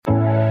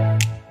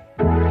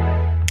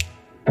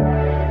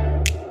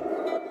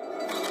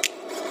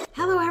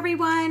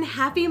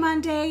Happy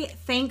Monday.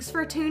 Thanks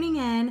for tuning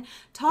in.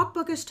 Talk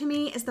Bookish to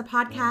Me is the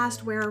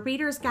podcast where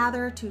readers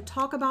gather to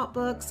talk about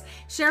books,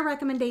 share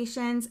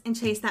recommendations, and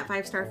chase that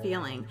 5-star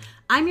feeling.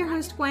 I'm your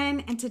host,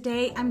 Gwen, and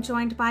today I'm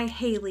joined by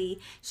Haley.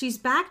 She's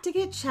back to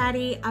get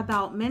chatty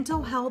about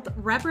mental health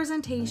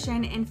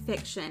representation in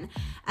fiction.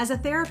 As a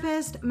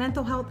therapist,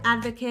 mental health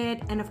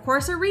advocate, and of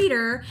course a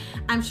reader,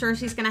 I'm sure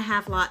she's going to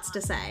have lots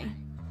to say.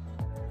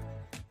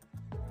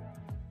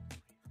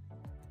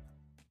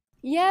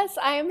 Yes,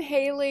 I'm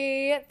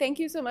Haley. Thank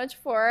you so much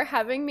for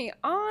having me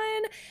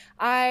on.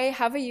 I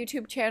have a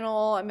YouTube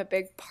channel. I'm a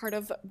big part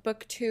of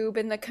BookTube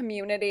in the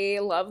community.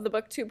 Love the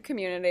BookTube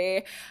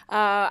community.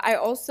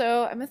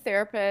 I'm a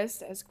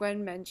therapist, as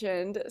Gwen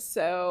mentioned,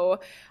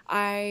 so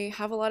I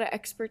have a lot of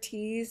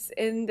expertise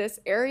in this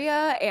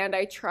area, and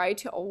I try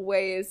to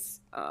always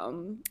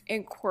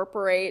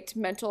incorporate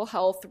mental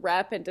health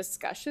rep and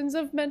discussions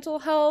of mental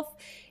health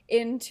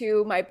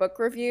into my book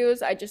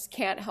reviews. I just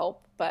can't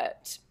help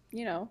but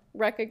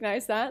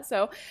recognize that.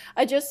 So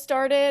I just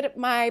started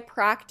my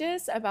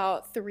practice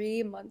about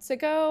 3 months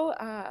ago.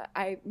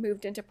 I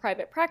moved into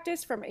private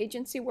practice from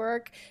agency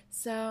work.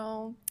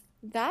 So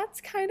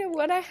that's kind of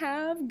what I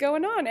have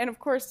going on. And of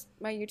course,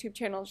 my YouTube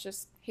channel is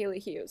just Haley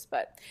Hughes,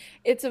 but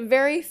it's a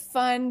very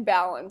fun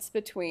balance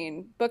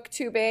between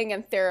booktubing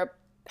and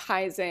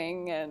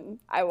therapizing, and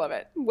I love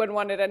it. Wouldn't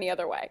want it any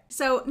other way.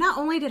 So not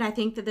only did I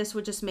think that this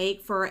would just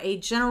make for a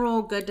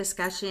general good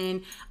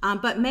discussion,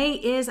 but May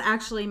is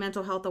actually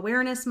Mental Health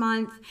Awareness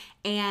Month,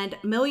 and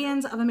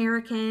millions of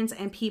Americans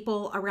and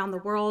people around the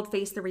world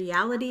face the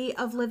reality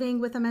of living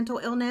with a mental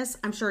illness.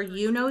 I'm sure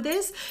you know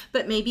this,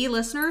 but maybe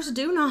listeners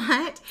do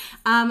not.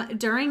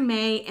 During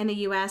May in the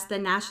U.S., the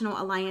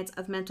National Alliance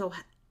of Mental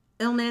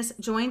Illness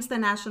joins the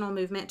national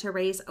movement to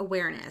raise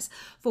awareness.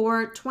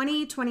 For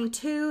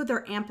 2022,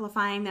 they're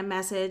amplifying the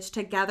message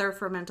Together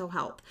for Mental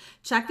Health.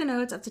 Check the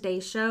notes of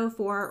today's show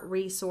for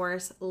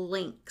resource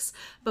links.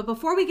 But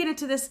before we get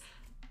into this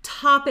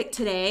topic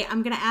today,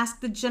 I'm going to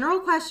ask the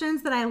general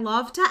questions that I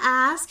love to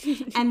ask,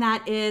 and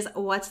that is,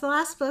 what's the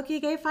last book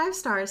you gave 5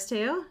 stars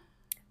to?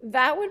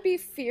 That would be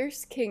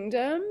Fierce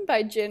Kingdom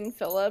by Jen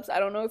Phillips. I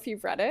don't know if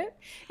you've read it.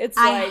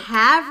 I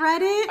have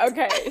read it.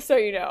 Okay, so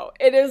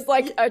it is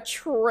like a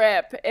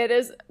trip. It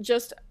is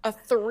just a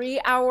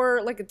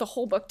 3-hour, the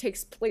whole book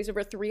takes place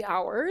over 3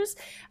 hours.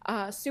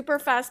 Super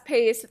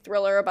fast-paced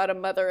thriller about a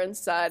mother and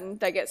son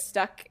that get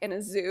stuck in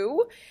a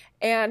zoo.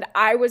 And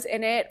I was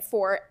in it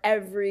for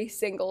every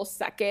single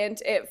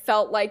second. It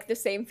felt like the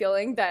same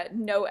feeling that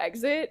No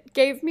Exit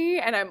gave me.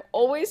 And I'm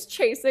always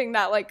chasing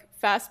that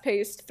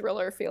fast-paced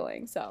thriller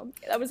feeling. So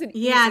that was an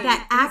easy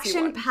that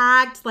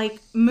action-packed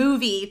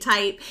movie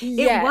type.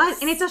 Yes. It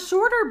was, and it's a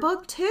shorter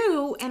book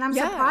too. And I'm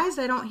surprised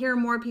I don't hear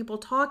more people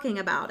talking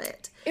about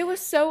it. It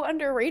was so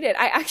underrated.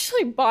 I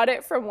actually bought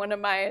it from one of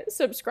my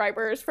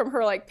subscribers from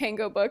her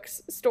Pango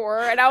Books store.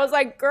 And I was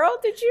like, girl,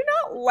 did you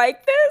not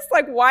like this?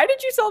 Why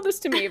did you sell this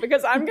to me?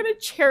 Because I'm going to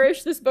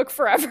cherish this book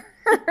forever.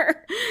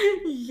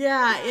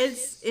 Yeah,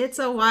 it's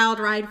a wild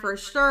ride for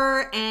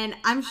sure. And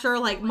I'm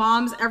sure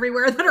moms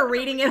everywhere that are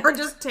reading it are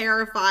just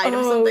terrified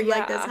of something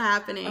like this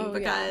happening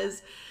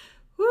because...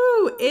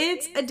 Woo,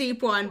 it's a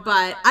deep one,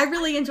 but I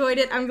really enjoyed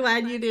it. I'm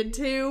glad you did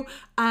too.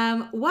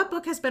 What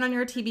book has been on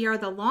your TBR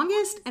the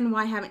longest, and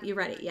why haven't you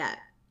read it yet?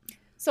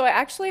 So I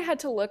actually had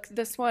to look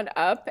this one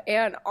up,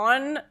 and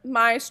on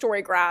my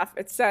story graph,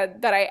 it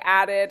said that I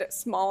added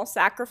Small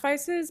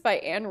Sacrifices by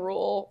Ann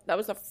Rule. That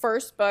was the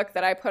first book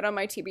that I put on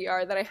my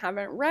TBR that I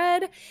haven't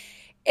read.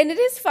 And it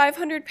is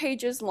 500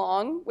 pages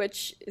long,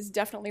 which is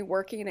definitely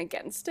working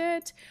against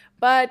it.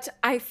 But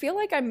I feel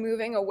like I'm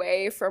moving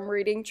away from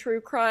reading true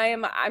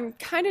crime. I'm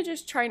kind of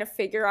just trying to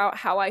figure out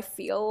how I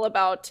feel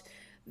about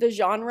the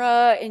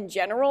genre in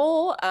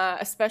general,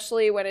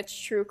 especially when it's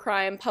true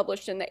crime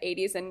published in the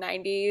 80s and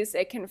 90s.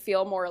 It can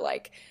feel more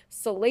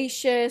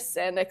salacious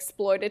and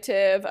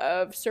exploitative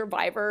of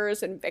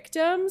survivors and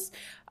victims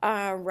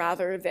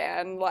rather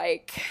than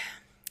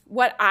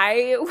what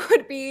I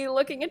would be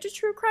looking into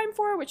true crime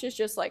for, which is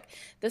just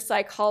the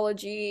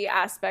psychology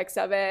aspects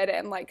of it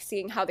and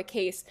seeing how the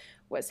case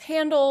was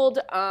handled.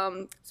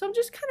 So I'm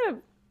just kind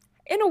of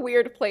in a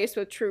weird place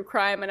with true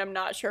crime, and I'm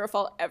not sure if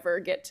I'll ever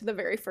get to the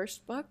very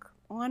first book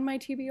on my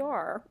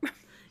TBR.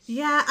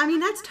 Yeah, I mean,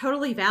 that's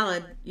totally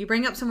valid. You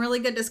bring up some really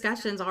good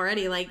discussions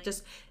already.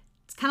 It's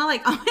kind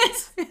of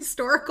almost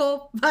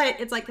historical, but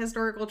it's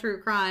historical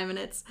true crime, and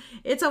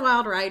it's a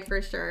wild ride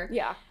for sure.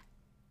 Yeah.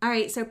 All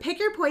right, so pick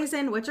your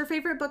poison. What's your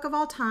favorite book of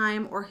all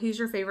time, or who's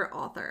your favorite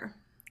author?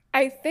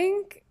 I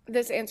think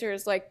this answer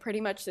is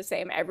pretty much the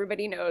same.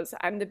 Everybody knows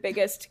I'm the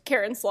biggest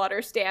Karen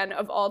Slaughter stan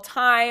of all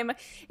time,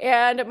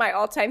 and my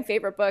all-time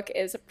favorite book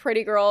is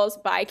Pretty Girls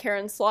by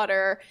Karen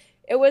Slaughter.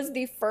 It was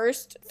the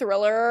first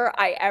thriller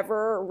I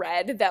ever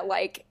read that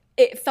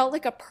it felt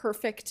like a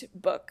perfect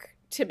book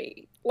to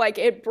me.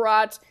 It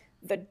brought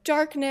the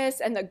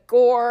darkness and the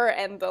gore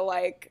and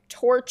the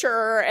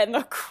torture and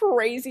the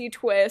crazy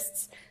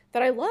twists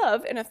that I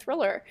love in a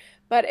thriller.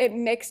 but it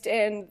mixed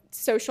in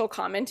social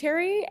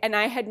commentary, and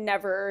I had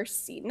never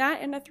seen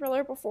that in a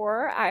thriller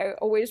before. I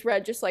always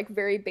read just like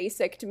very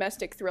basic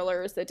domestic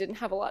thrillers that didn't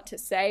have a lot to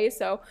say.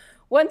 So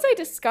once I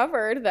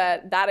discovered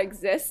that that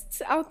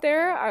exists out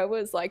there, I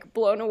was like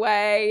blown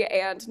away,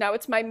 and now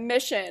it's my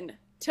mission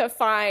to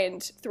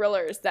find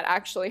thrillers that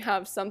actually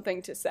have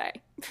something to say.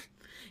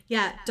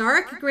 Yeah,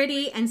 dark,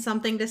 gritty, and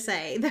something to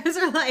say. Those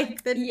are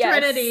like the Yes.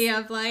 trinity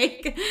of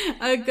like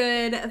a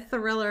good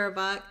thriller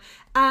book.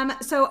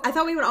 So I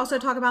thought we would also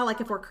talk about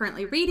like if we're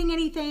currently reading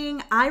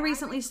anything. I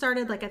recently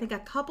started, like I think a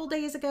couple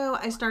days ago,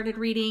 I started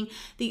reading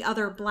The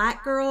Other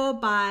Black Girl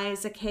by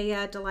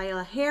Zakiya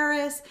Dalila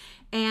Harris.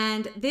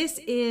 And this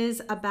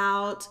is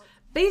about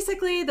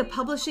basically the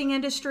publishing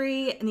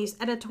industry and these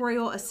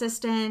editorial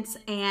assistants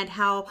and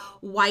how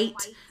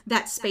white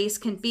that space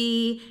can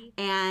be.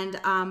 And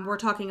we're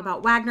talking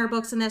about Wagner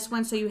books in this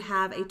one. So you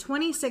have a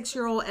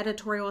 26-year-old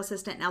editorial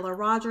assistant, Nella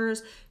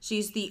Rogers.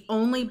 She's the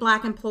only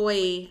Black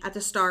employee at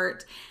the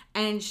start.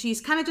 And she's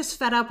kind of just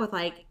fed up with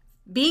like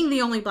being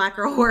the only Black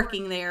girl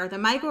working there, the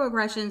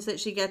microaggressions that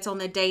she gets on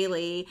the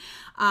daily.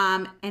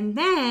 And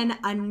then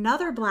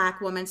another Black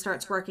woman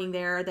starts working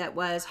there that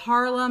was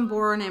Harlem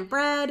born and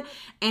bred.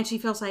 And she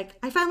feels like,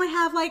 I finally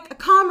have like a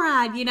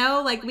comrade, you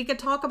know, like we could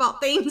talk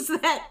about things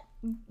that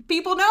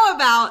people know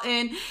about.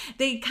 And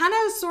they kind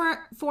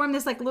of form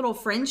this like little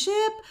friendship.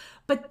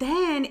 But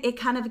then it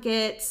kind of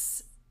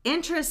gets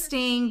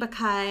interesting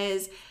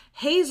because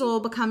Hazel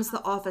becomes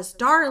the office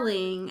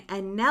darling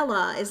and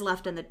Nella is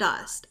left in the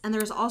dust. And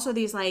there's also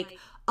these like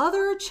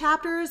other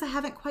chapters I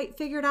haven't quite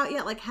figured out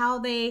yet, like how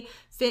they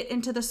fit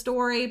into the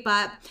story,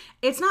 but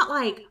it's not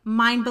like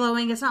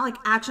mind-blowing. It's not like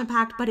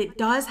action-packed, but it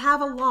does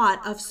have a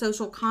lot of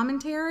social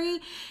commentary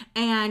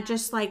and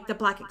just like the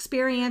Black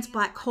experience,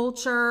 Black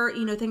culture,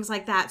 you know, things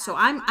like that. So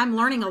I'm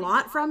learning a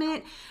lot from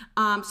it.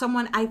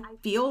 Someone, I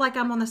feel like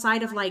I'm on the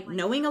side of like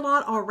knowing a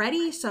lot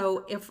already.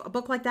 So if a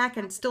book like that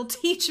can still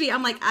teach me,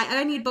 I'm like,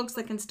 I need books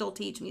that can still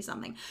teach me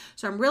something.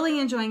 So I'm really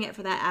enjoying it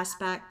for that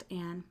aspect.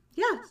 And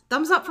yeah,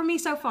 thumbs up for me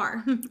so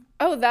far.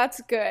 Oh, that's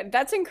good.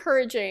 That's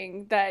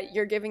encouraging that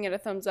you're giving it a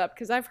thumbs up,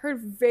 because I've heard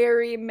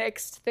very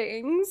mixed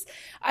things.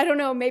 I don't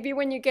know, maybe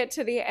when you get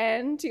to the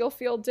end, you'll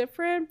feel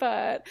different,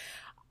 but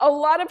a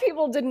lot of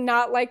people did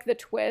not like the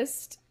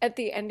twist at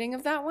the ending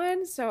of that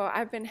one, so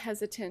I've been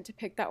hesitant to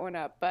pick that one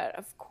up. But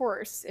of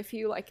course, if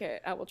you like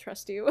it, I will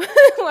trust you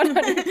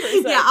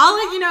 100%. Yeah, I'll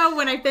let you know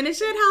when I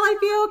finish it how I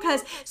feel,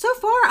 because so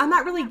far I'm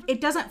not really, it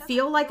doesn't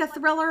feel like a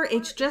thriller.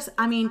 It's just,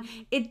 I mean,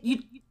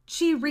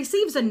 she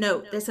receives a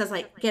note that says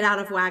like, get out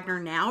of Wagner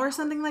now or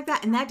something like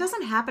that. And that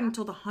doesn't happen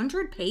until the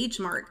 100-page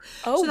mark.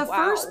 Oh, so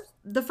wow.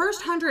 the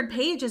first 100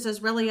 pages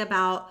is really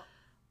about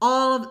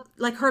all of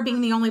like her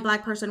being the only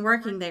Black person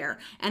working there,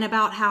 and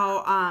about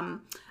how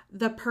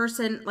the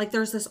person, like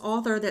there's this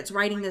author that's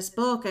writing this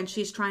book and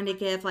she's trying to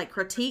give like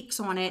critiques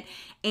on it.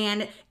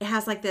 And it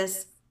has like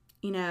this,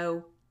 you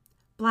know,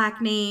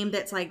 Black name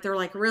that's like, they're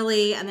like,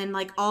 really? And then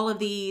like all of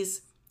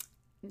these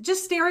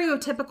just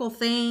stereotypical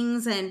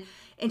things, and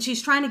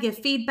she's trying to give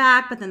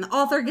feedback, but then the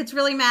author gets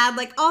really mad,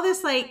 like all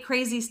this like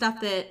crazy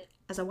stuff that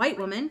as a white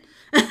woman,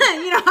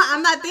 you know,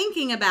 I'm not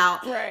thinking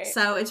about. Right.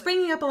 So it's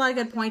bringing up a lot of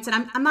good points,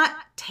 and I'm not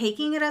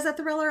taking it as a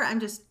thriller. I'm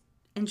just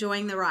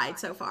enjoying the ride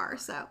so far.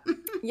 So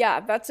yeah,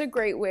 that's a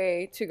great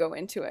way to go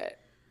into it.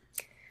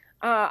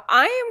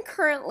 I am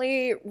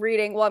currently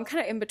reading, well, I'm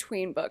kind of in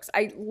between books.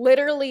 I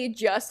literally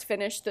just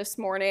finished this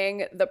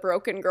morning The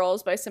Broken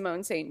Girls by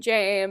Simone St.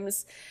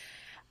 James.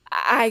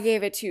 I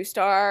gave it 2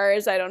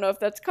 stars. I don't know if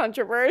that's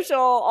controversial.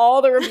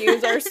 All the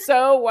reviews are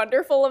so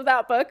wonderful of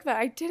that book that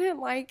I didn't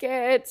like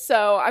it.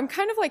 So I'm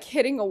kind of like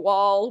hitting a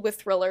wall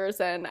with thrillers,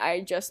 and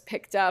I just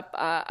picked up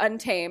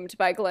Untamed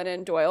by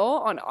Glennon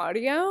Doyle on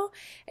audio.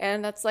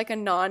 And that's like a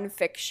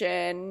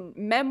nonfiction,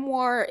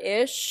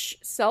 memoir-ish,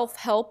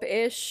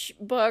 self-help-ish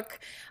book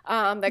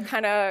that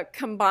kind of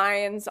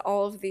combines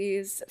all of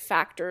these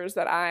factors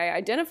that I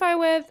identify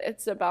with.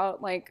 It's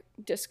about like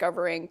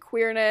discovering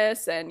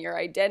queerness and your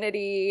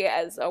identity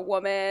as a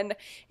woman,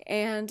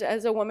 and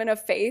as a woman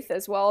of faith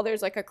as well.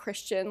 There's like a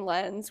Christian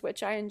lens,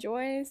 which I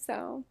enjoy.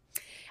 So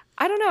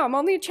I don't know. I'm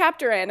only a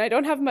chapter in. I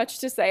don't have much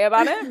to say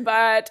about it,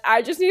 but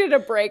I just needed a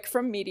break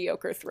from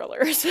mediocre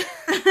thrillers.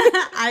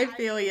 I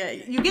feel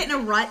you. You get in a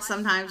rut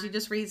sometimes. You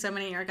just read so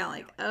many and you're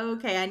kind of like,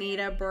 okay, I need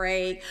a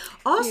break.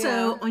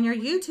 Also, on your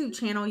YouTube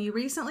channel, you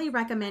recently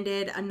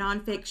recommended a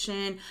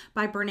nonfiction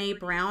by Brene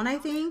Brown, I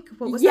think.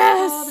 What was that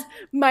called? Yes,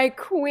 my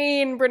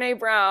queen, Brene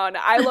Brown.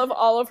 I love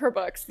all of her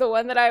books. The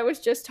one that I was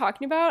just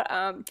talking about,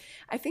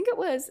 I think it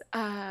was,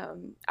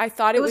 I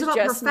Thought It Was about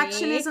Just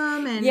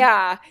perfectionism Me. and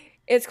Yeah.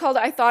 It's called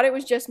I Thought It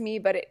Was Just Me,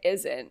 but it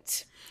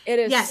isn't. It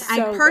is Yes,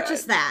 so I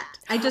purchased good. that.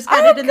 I just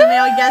got it in the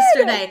mail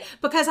yesterday,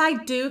 because I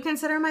do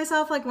consider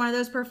myself like one of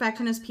those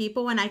perfectionist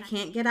people, and I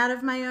can't get out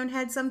of my own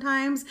head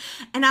sometimes.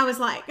 And I was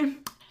like,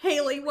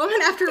 Haley, woman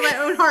after my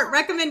own heart,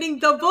 recommending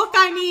the book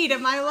I need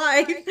in my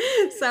life.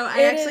 So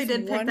I actually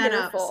did pick that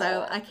up.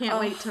 So I can't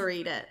wait to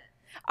read it.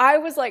 I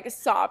was like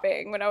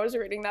sobbing when I was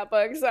reading that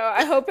book, so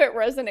I hope it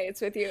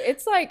resonates with you.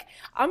 It's like,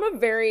 I'm a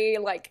very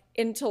like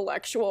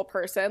intellectual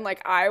person.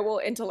 Like, I will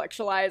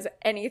intellectualize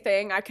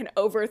anything. I can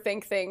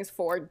overthink things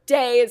for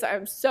days.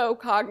 I'm so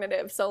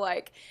cognitive. So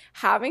like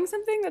having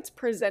something that's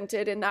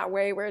presented in that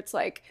way where it's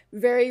like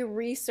very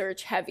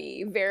research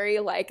heavy, very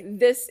like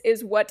this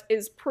is what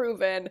is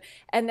proven,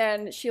 and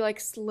then she like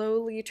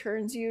slowly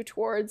turns you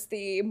towards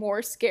the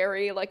more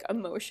scary like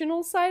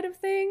emotional side of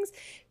things.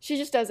 She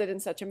just does it in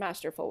such a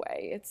masterful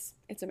way. It's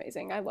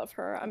amazing. I love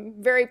her.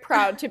 I'm very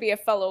proud to be a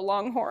fellow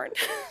Longhorn.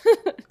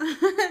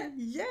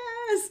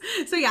 Yes.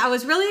 So yeah, I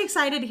was really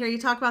excited to hear you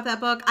talk about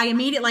that book. I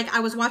immediately, like, I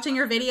was watching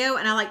your video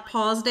and I like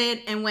paused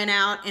it and went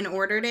out and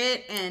ordered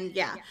it. And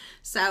yeah,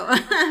 so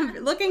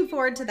looking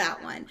forward to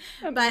that one.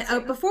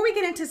 But before we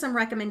get into some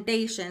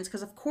recommendations,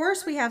 because of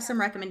course we have some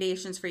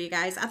recommendations for you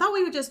guys, I thought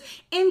we would just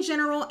in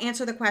general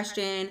answer the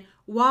question,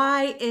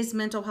 why is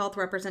mental health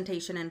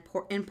representation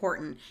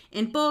important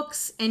in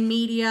books, in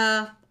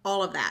media,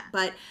 all of that?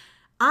 But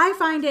I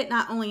find it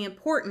not only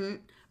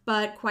important,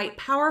 but quite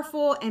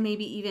powerful and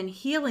maybe even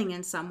healing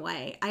in some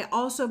way. I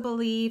also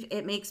believe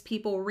it makes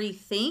people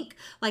rethink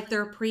like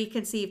their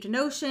preconceived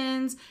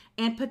notions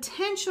and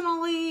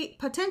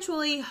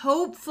potentially,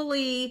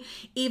 hopefully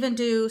even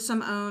do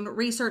some own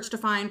research to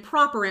find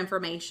proper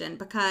information.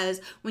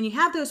 Because when you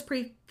have those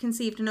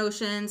preconceived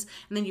notions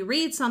and then you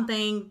read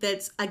something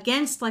that's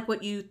against like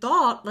what you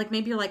thought, like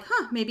maybe you're like,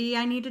 maybe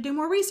I need to do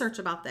more research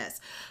about this.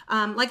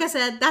 Like I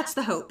said, that's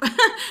the hope.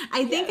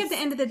 I think at the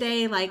end of the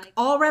day, like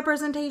all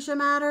representation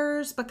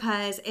matters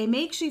because it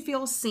makes you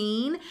feel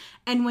seen.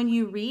 And when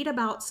you read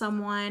about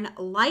someone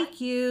like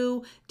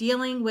you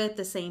dealing with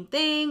the same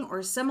thing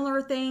or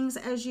similar things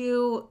as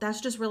you,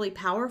 that's just really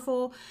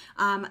powerful.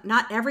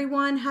 Not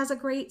everyone has a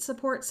great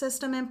support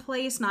system in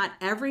place. Not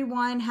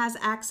everyone has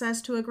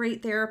access to a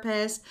great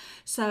therapist.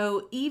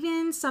 So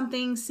even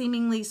something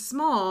seemingly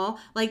small,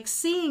 like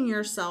seeing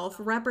yourself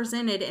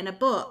represented in a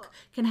book,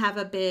 can have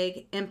a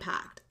big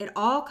impact. It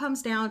all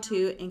comes down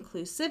to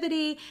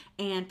inclusivity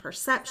and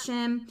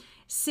perception.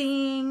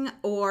 Seeing,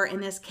 or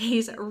in this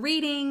case,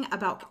 reading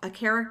about a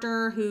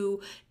character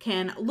who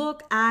can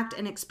look, act,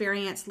 and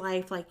experience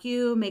life like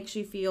you makes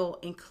you feel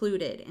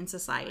included in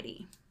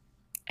society.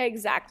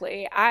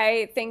 Exactly.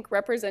 I think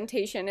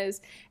representation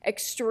is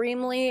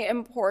extremely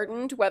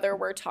important, whether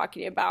we're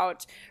talking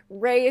about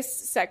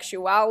race,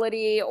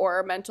 sexuality,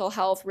 or mental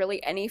health,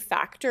 really any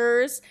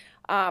factors.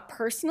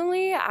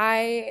 Personally,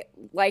 I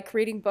like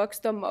reading books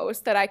the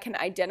most that I can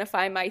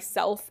identify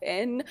myself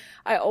in.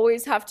 I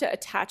always have to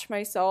attach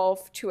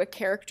myself to a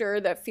character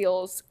that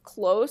feels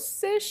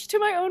close-ish to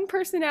my own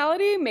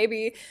personality.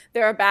 Maybe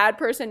they're a bad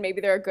person,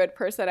 maybe they're a good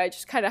person. I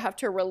just kind of have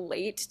to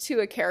relate to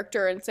a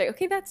character and say,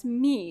 okay, that's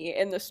me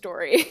in the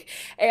story.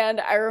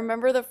 And I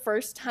remember the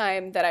first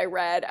time that I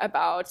read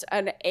about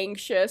an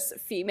anxious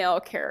female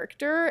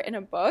character in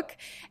a book,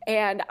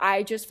 and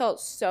I just felt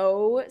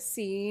so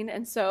seen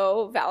and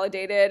so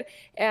validated.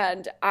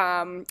 And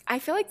I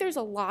feel like there's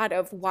a lot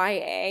of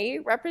YA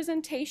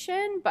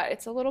representation, but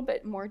it's a little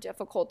bit more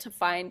difficult to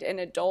find in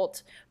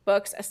adult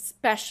books,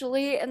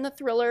 especially in the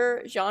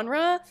thriller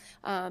genre.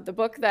 The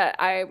book that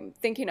I'm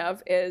thinking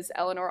of is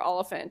Eleanor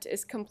Oliphant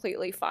is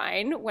completely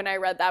fine. When I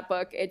read that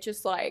book, it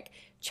just like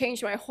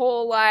changed my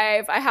whole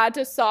life. I had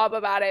to sob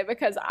about it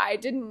because I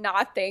did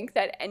not think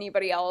that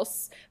anybody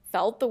else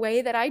felt the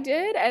way that I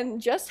did.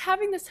 And just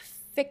having this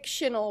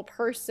fictional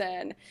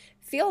person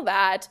feel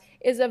that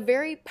is a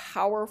very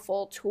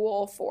powerful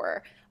tool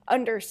for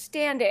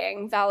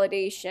understanding,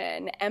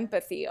 validation,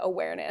 empathy,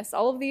 awareness,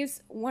 all of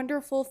these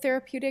wonderful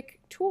therapeutic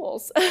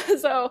tools.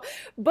 So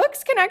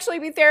books can actually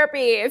be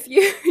therapy if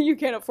you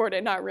can't afford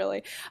it, not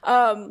really.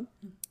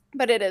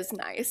 But it is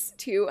nice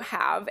to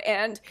have.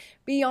 And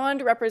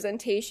beyond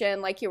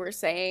representation, like you were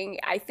saying,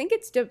 I think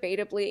it's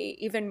debatably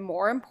even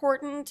more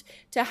important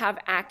to have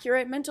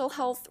accurate mental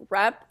health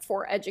rep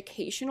for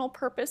educational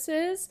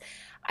purposes.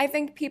 I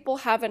think people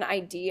have an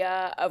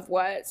idea of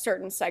what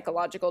certain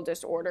psychological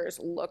disorders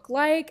look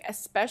like,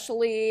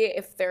 especially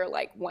if they're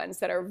like ones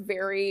that are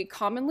very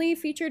commonly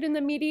featured in the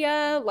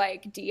media,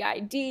 like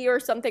DID or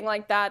something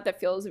like that,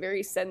 that feels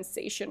very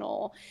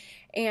sensational.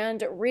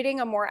 And reading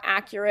a more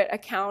accurate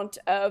account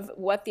of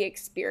what the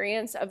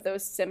experience of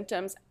those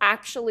symptoms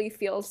actually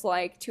feels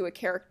like to a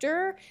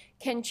character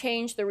can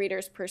change the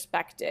reader's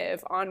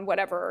perspective on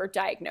whatever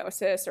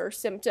diagnosis or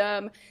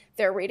symptom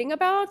they're reading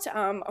about.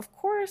 Of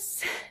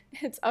course,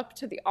 it's up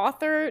to the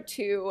author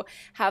to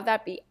have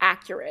that be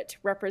accurate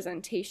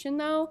representation,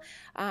 though.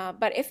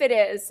 But if it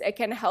is, it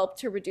can help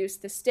to reduce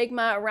the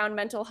stigma around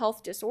mental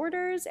health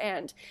disorders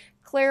and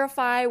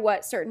clarify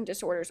what certain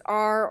disorders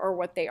are or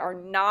what they are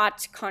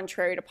not,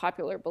 contrary to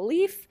popular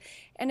belief.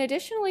 And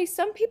additionally,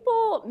 some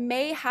people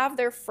may have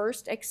their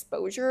first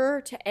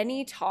exposure to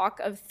any talk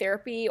of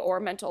therapy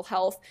or mental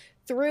health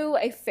through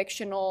a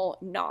fictional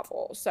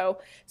novel. So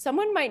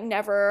someone might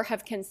never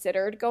have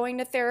considered going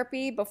to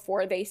therapy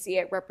before they see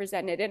it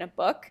represented in a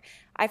book.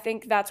 I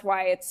think that's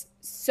why it's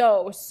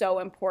so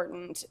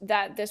important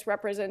that this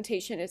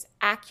representation is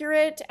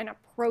accurate and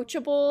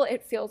approachable.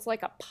 It feels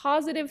like a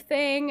positive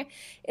thing.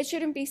 It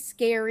shouldn't be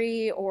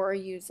scary or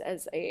used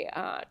as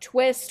a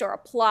twist or a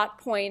plot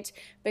point,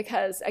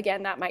 because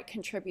again, that might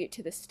contribute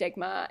to the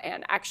stigma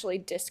and actually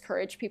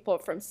discourage people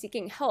from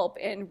seeking help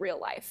in real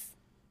life.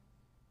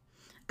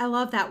 I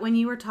love that when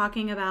you were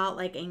talking about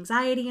like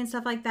anxiety and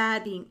stuff like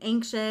that, being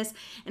anxious,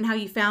 and how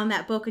you found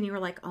that book and you were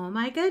like, oh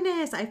my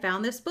goodness, I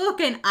found this book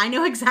and I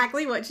know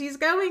exactly what she's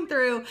going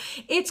through.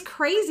 It's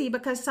crazy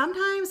because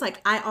sometimes like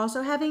I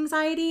also have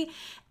anxiety,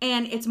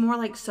 and it's more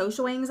like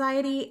social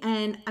anxiety.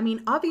 And I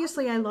mean,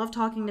 obviously I love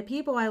talking to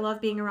people. I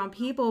love being around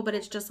people, but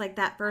it's just like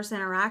that first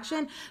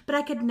interaction. But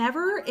I could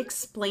never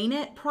explain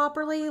it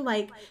properly.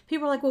 Like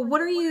people are like, well,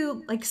 what are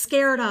you like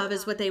scared of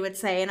is what they would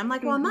say. And I'm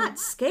like, well, I'm not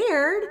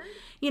scared.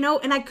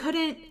 And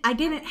I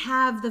didn't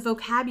have the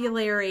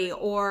vocabulary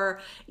or,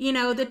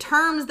 the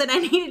terms that I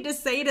needed to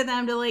say to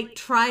them to like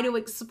try to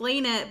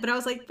explain it. But I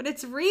was like, but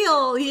it's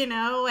real,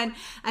 and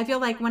I feel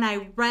like when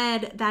I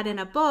read that in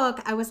a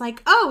book, I was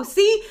like, oh,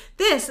 see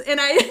this. And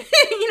I,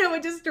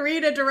 would just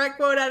read a direct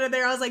quote out of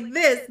there. I was like,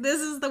 this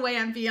is the way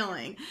I'm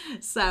feeling.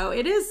 So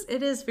it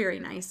is very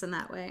nice in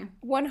that way.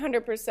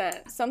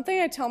 100%. Something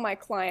I tell my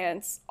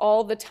clients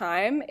all the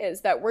time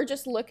is that we're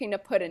just looking to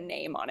put a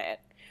name on it.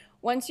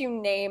 Once you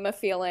name a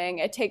feeling,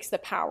 it takes the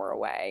power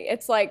away.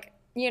 It's like,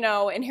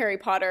 in Harry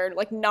Potter,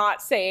 like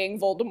not saying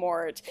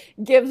Voldemort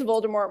gives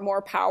Voldemort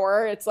more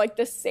power. It's like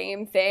the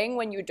same thing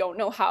when you don't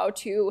know how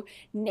to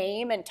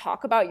name and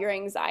talk about your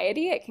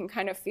anxiety. It can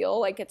kind of feel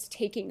like it's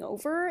taking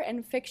over,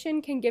 and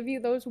fiction can give you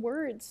those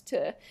words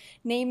to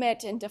name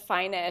it and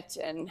define it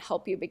and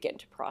help you begin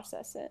to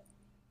process it.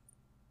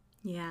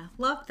 Yeah,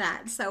 love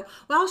that. So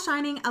while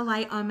shining a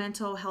light on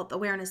Mental Health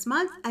Awareness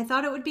Month, I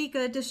thought it would be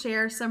good to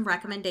share some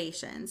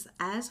recommendations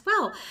as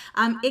well.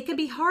 It can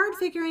be hard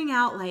figuring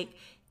out like,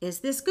 is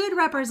this good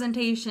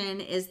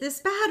representation? Is this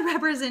bad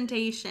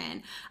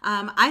representation?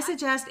 I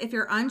suggest if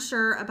you're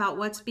unsure about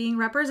what's being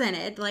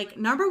represented, like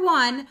number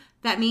one,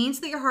 that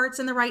means that your heart's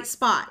in the right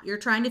spot. You're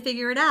trying to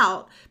figure it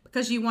out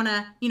because you want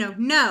to,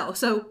 know.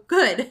 So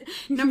good.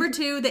 Number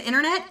two, the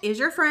internet is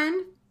your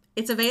friend.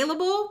 It's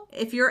available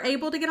if you're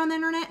able to get on the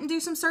internet and do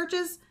some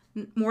searches.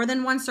 More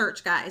than one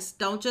search, guys.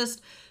 Don't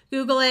just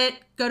Google it,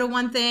 go to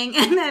one thing,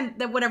 and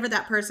then whatever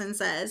that person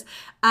says.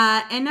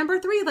 And number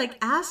three, like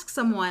ask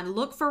someone.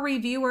 Look for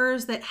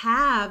reviewers that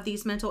have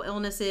these mental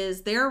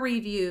illnesses, their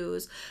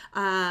reviews.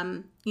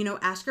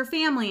 Ask your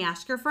family,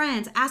 ask your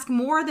friends, ask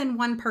more than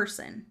one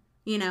person,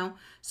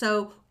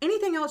 So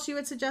anything else you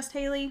would suggest,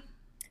 Haley?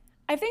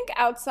 I think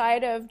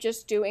outside of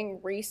just doing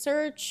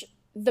research,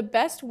 the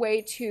best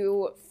way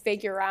to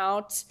figure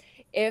out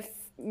if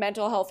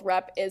mental health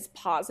rep is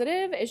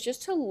positive is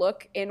just to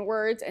look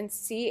inwards and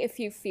see if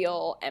you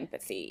feel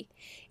empathy.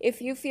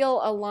 If you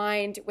feel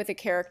aligned with a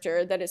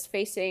character that is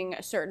facing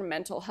a certain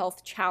mental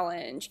health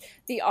challenge,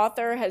 the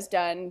author has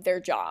done their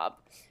job.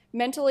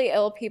 Mentally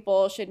ill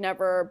people should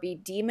never be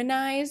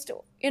demonized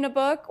in a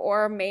book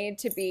or made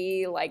to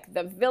be like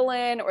the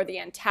villain or the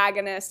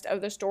antagonist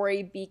of the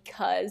story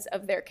because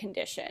of their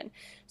condition.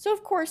 So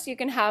of course you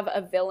can have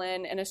a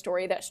villain in a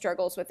story that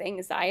struggles with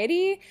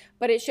anxiety,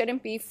 but it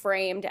shouldn't be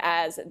framed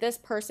as this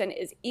person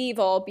is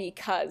evil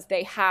because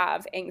they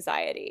have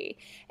anxiety.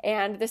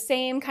 And the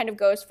same kind of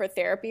goes for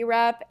therapy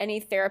rep. Any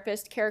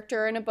therapist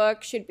character in a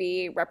book should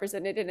be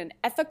represented in an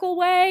ethical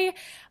way.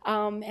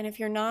 And if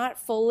you're not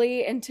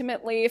fully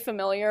intimately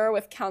familiar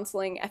with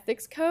counseling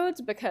ethics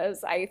codes,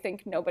 because I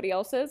think nobody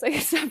else is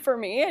except for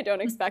me, I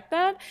don't expect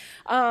that,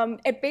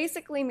 it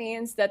basically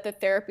means that the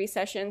therapy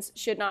sessions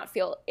should not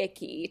feel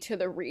icky to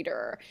the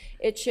reader.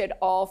 It should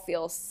all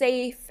feel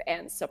safe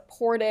and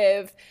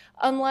supportive,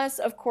 unless,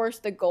 of course,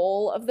 the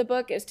goal of the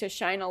book is to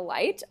shine a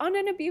light on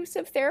an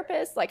abusive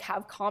therapist, like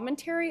have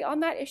commentary on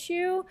that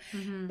issue.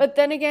 Mm-hmm. But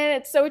then again,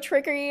 it's so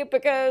tricky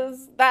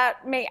because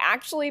that may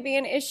actually be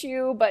an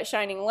issue, but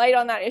shining light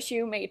on that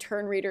issue may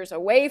turn readers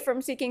away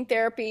from seeking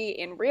therapy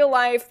in real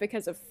life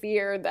because of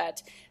fear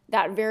that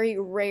that very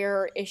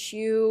rare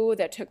issue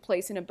that took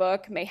place in a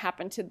book may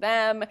happen to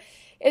them.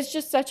 It's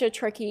just such a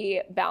tricky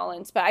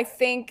balance. But I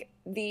think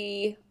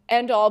the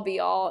end all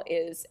be all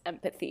is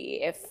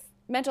empathy. If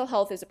mental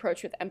health is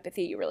approached with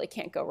empathy, you really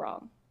can't go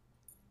wrong.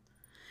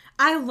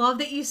 I love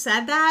that you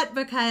said that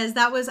because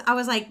I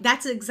was like,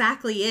 that's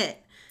exactly it.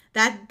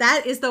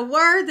 That is the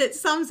word that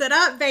sums it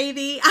up,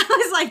 baby. I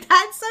was like,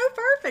 that's so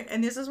perfect.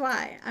 And this is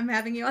why I'm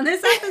having you on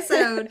this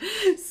episode.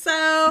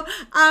 So,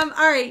 all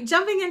right,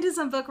 jumping into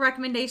some book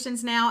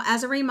recommendations now.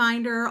 As a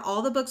reminder,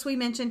 all the books we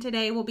mentioned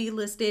today will be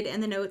listed in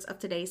the notes of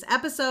today's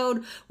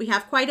episode. We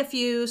have quite a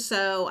few,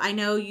 so I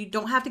know you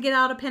don't have to get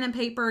out a pen and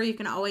paper. You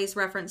can always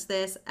reference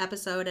this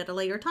episode at a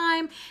later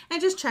time and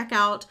just check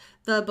out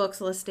the books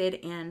listed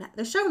in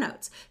the show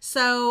notes.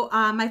 So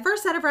my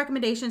first set of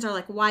recommendations are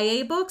like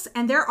YA books,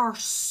 and there are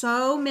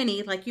so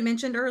many, like you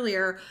mentioned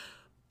earlier,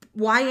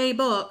 YA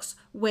books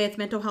with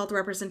mental health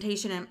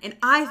representation. And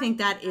I think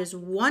that is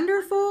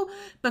wonderful,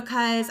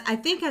 because I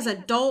think as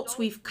adults,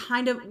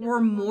 we're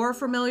more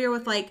familiar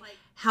with like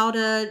how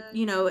to,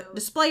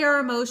 display our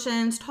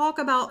emotions, talk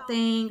about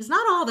things,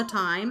 not all the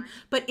time,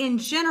 but in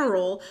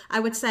general, I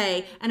would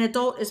say an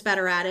adult is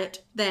better at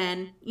it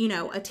than,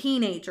 a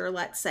teenager,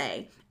 let's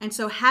say. And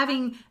so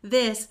having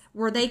this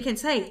where they can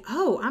say,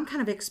 oh, I'm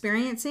kind of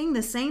experiencing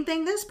the same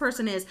thing this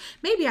person is.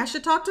 Maybe I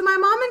should talk to my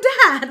mom and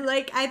dad.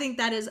 Like, I think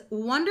that is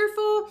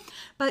wonderful.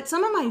 But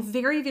some of my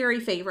very, very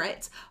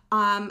favorites,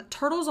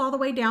 Turtles All the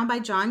Way Down by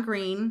John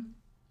Green.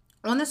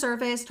 On the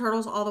surface,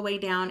 Turtles All the Way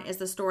Down is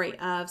the story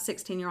of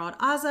 16-year-old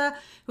Ozza,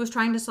 who is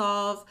trying to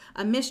solve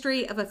a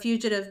mystery of a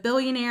fugitive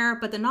billionaire.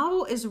 But the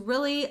novel is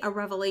really a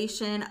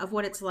revelation of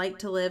what it's like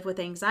to live with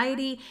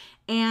anxiety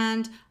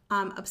and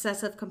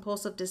obsessive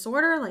compulsive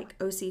disorder like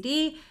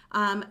OCD.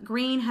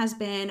 Green has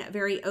been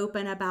very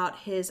open about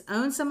his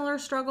own similar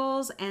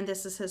struggles, and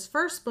this is his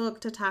first book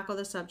to tackle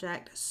the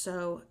subject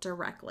so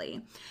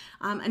directly.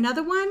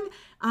 Another one,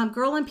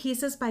 Girl in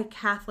Pieces by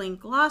Kathleen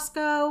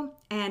Glasgow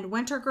and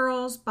Winter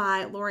Girls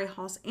by Laurie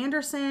Halse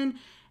Anderson.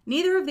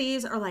 Neither of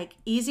these are like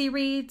easy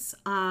reads,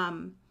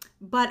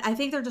 but I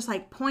think they're just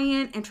like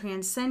poignant and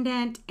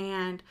transcendent,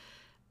 and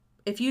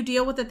if you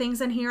deal with the things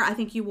in here, I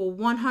think you will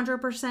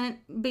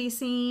 100% be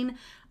seen.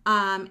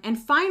 And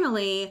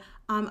finally,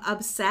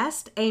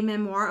 Obsessed, A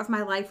Memoir of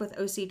My Life with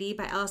OCD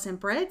by Alison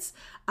Britz.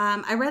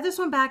 I read this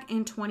one back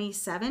in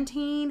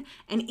 2017.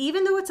 And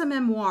even though it's a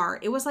memoir,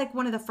 it was like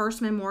one of the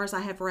first memoirs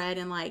I have read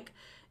in like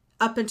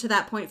up until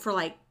that point for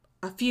like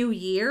a few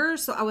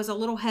years. So I was a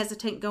little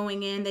hesitant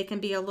going in. They can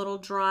be a little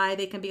dry.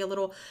 They can be a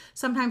little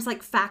sometimes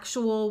like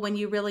factual when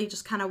you really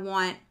just kind of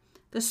want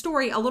the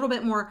story a little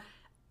bit more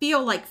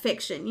feel like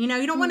fiction. You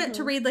don't want it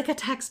to read like a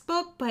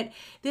textbook, but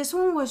this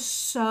one was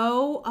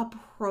so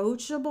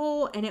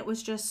approachable and it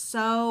was just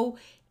so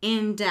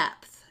in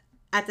depth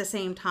at the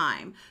same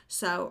time.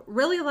 So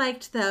really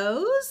liked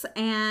those,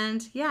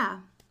 and yeah.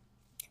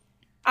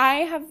 I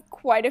have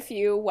quite a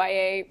few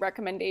YA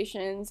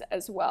recommendations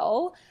as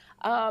well.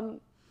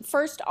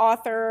 First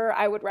author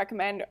I would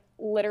recommend,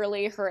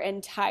 literally her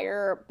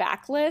entire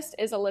backlist,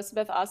 is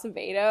Elizabeth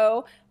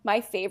Acevedo.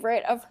 My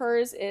favorite of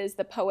hers is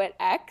The Poet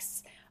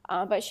X.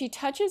 But she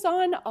touches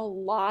on a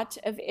lot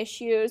of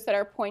issues that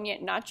are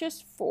poignant, not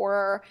just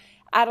for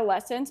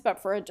adolescents,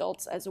 but for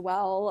adults as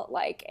well,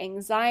 like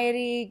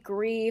anxiety,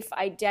 grief,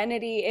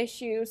 identity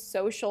issues,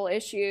 social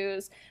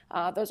issues.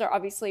 Those are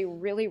obviously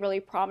really, really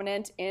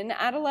prominent in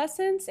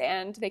adolescence,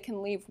 and they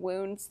can leave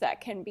wounds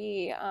that can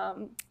be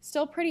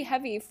still pretty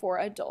heavy for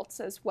adults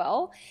as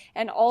well.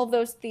 And all of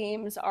those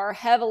themes are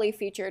heavily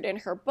featured in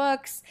her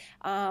books.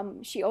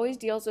 She always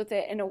deals with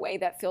it in a way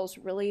that feels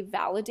really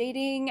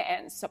validating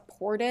and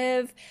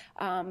supportive,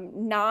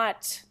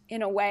 not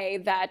in a way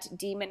that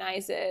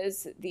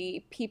demonizes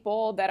the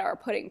people that are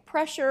putting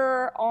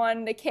pressure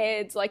on the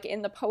kids. Like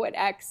in The Poet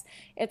X,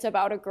 it's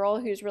about a girl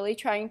who's really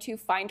trying to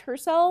find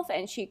herself,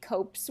 and she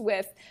copes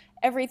with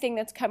everything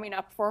that's coming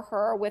up for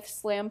her with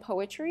slam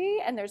poetry.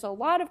 And there's a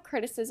lot of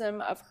criticism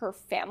of her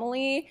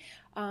family,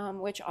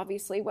 which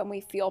obviously when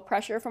we feel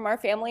pressure from our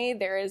family,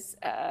 there is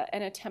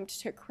an attempt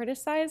to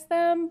criticize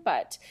them.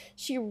 But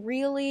she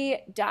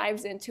really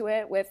dives into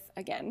it with,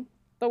 again,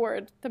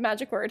 the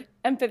magic word,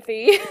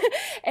 empathy.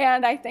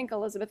 And I think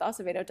Elizabeth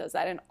Acevedo does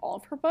that in all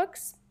of her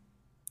books.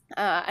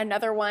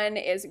 Another one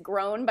is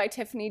Grown by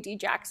Tiffany D.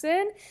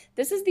 Jackson.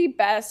 This is the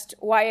best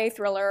YA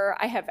thriller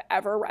I have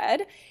ever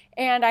read.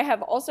 And I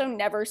have also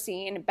never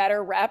seen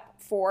better rep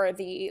for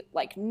the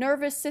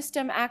nervous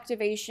system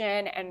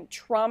activation and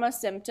trauma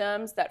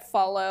symptoms that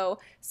follow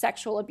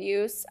sexual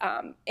abuse.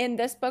 In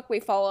this book, we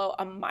follow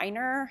a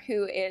minor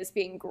who is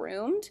being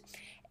groomed.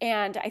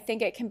 And I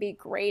think it can be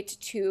great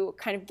to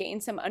kind of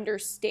gain some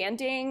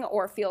understanding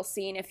or feel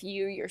seen if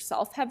you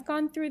yourself have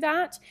gone through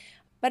that.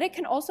 But it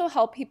can also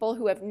help people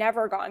who have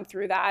never gone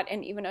through that,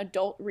 and even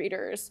adult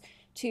readers,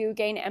 to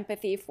gain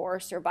empathy for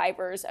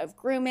survivors of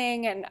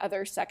grooming and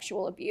other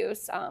sexual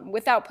abuse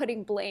without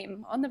putting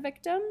blame on the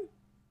victim.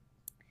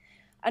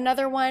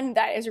 Another one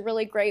that is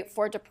really great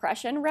for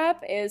depression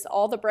rep is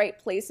All the Bright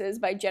Places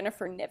by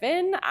Jennifer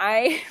Niven.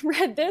 I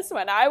read this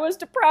when I was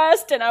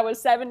depressed and I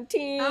was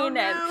 17. Oh,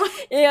 no.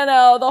 And,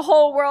 the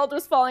whole world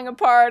was falling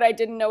apart. I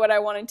didn't know what I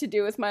wanted to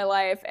do with my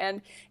life.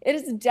 And it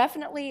is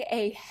definitely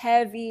a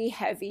heavy,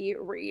 heavy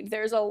read.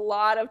 There's a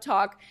lot of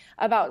talk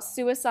about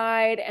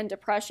suicide and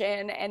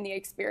depression and the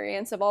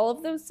experience of all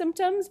of those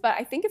symptoms. But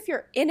I think if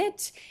you're in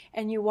it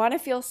and you want to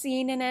feel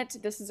seen in it,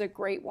 this is a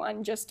great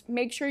one. Just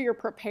make sure you're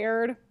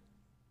prepared.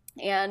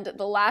 And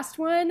the last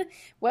one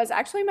was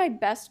actually my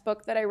best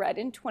book that I read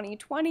in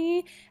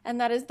 2020,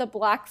 and that is The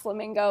Black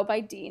Flamingo by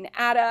Dean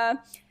Atta.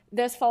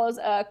 This follows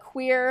a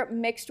queer,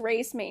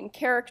 mixed-race main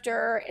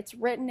character. It's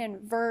written in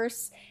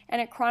verse,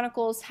 and it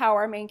chronicles how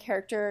our main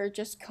character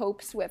just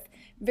copes with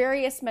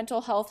various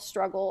mental health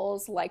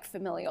struggles like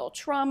familial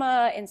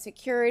trauma,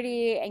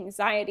 insecurity,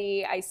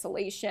 anxiety,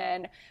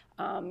 isolation,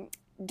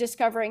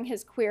 discovering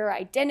his queer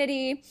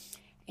identity.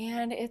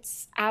 and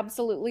it's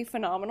absolutely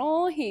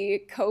phenomenal. He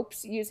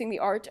copes using the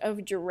art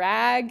of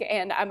drag,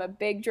 and I'm a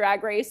big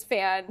Drag Race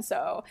fan,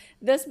 so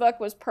this book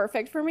was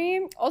perfect for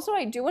me. Also,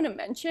 I do want to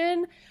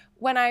mention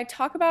when I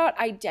talk about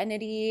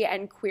identity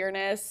and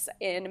queerness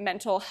in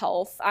mental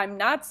health, I'm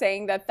not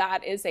saying that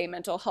that is a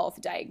mental health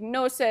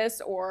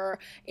diagnosis or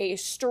a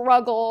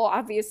struggle.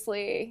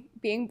 Obviously,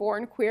 being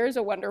born queer is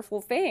a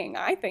wonderful thing.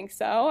 I think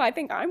so. I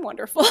think I'm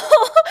wonderful.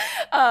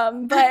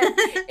 But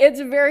it's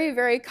very,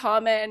 very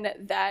common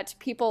that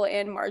people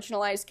in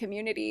marginalized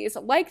communities,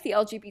 like the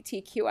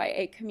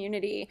LGBTQIA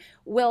community,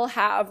 will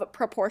have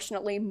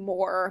proportionately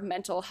more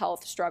mental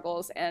health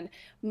struggles. And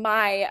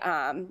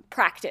my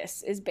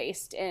practice is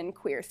based in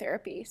queer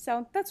therapy.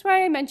 So that's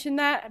why I mentioned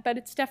that, but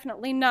it's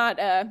definitely not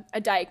a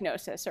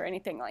diagnosis or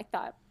anything like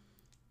that.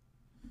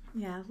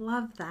 Yeah,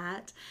 love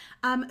that.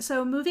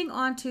 So moving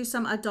on to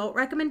some adult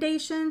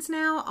recommendations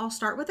now. I'll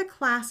start with a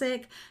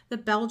classic, The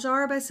Bell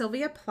Jar by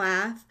Sylvia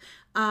Plath.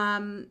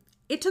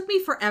 It took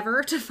me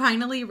forever to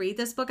finally read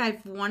this book.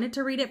 I've wanted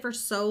to read it for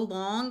so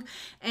long,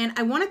 and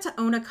I wanted to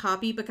own a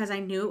copy because I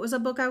knew it was a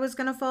book I was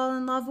going to fall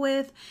in love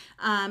with.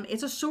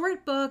 It's a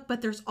short book,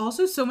 but there's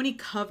also so many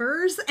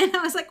covers, and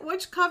I was like,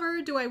 which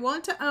cover do I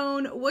want to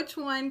own? Which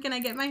one can I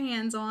get my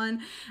hands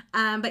on?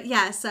 But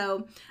yeah,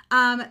 so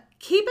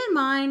keep in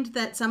mind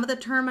that some of the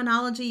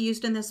terminology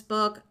used in this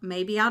book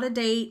may be out of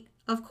date.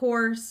 Of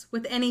course,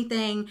 with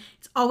anything,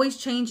 it's always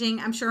changing.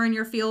 I'm sure in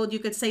your field, you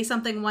could say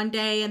something one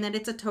day and then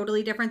it's a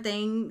totally different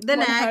thing the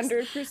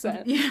 100%.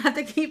 next. You have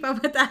to keep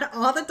up with that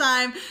all the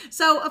time.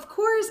 So, of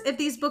course, if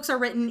these books are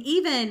written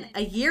even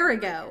a year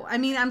ago, I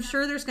mean, I'm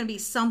sure there's going to be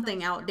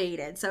something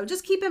outdated. So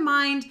just keep in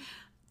mind,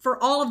 for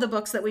all of the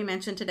books that we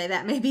mentioned today,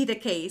 that may be the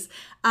case.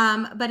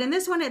 But in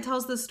this one, it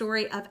tells the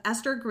story of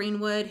Esther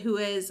Greenwood, who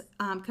is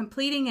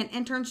completing an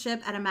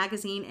internship at a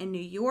magazine in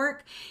New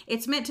York.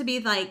 It's meant to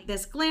be like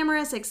this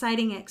glamorous,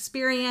 exciting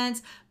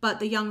experience, but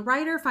the young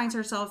writer finds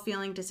herself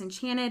feeling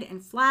disenchanted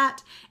and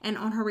flat. And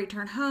on her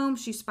return home,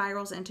 she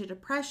spirals into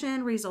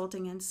depression,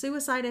 resulting in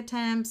suicide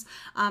attempts,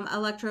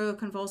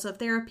 electroconvulsive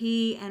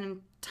therapy,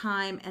 and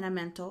time in a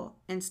mental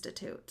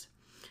institute.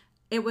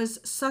 It was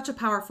such a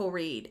powerful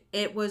read.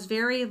 It was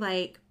very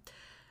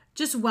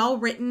just well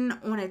written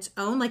on its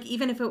own. Like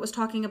even if it was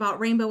talking about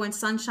rainbow and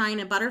sunshine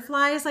and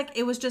butterflies, like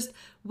it was just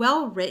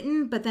well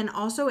written, but then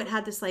also it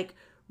had this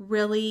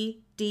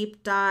really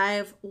deep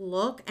dive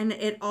look, and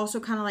it also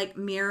kind of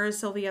mirrors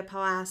Sylvia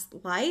Plath's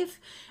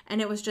life.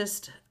 And it was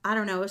just, I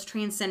don't know, it was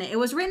transcendent. It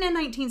was written in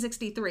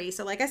 1963.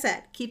 So like I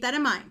said, keep that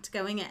in mind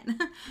going in.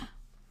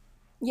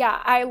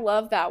 Yeah, I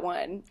love that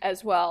one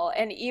as well.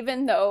 And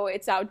even though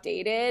it's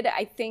outdated,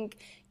 I think,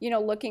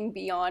 looking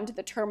beyond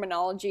the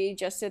terminology,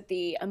 just at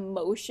the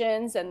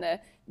emotions and the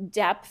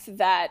depth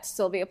that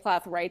Sylvia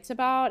Plath writes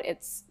about,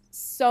 it's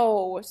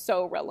so,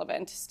 so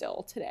relevant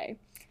still today.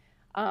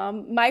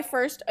 My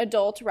first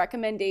adult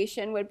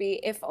recommendation would be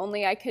If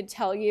Only I Could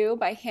Tell You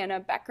by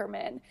Hannah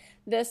Beckerman.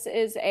 This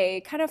is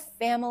a kind of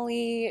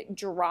family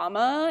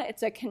drama.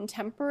 It's a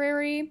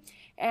contemporary,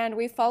 and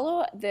we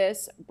follow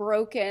this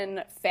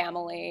broken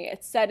family.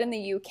 It's set in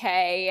the UK,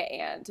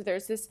 and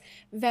there's this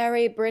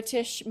very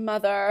British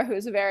mother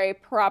who's very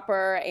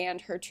proper, and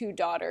her two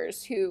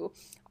daughters who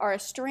are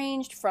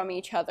estranged from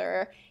each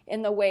other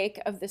in the wake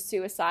of the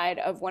suicide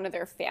of one of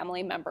their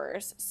family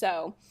members.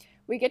 So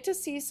we get to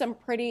see some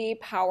pretty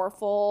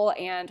powerful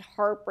and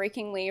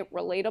heartbreakingly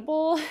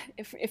relatable,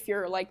 if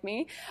you're like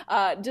me,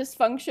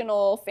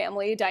 dysfunctional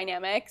family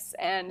dynamics.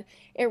 And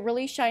it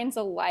really shines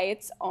a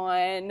light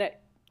on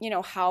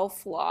how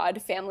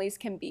flawed families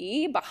can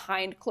be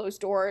behind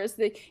closed doors.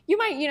 That you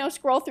might,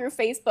 scroll through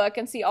Facebook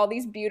and see all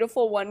these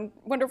beautiful,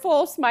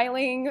 wonderful,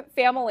 smiling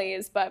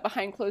families, but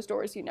behind closed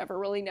doors, you never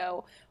really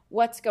know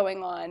what's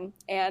going on.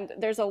 And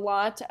there's a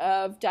lot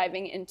of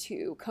diving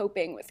into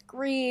coping with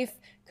grief,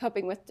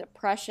 coping with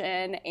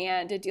depression,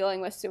 and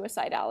dealing with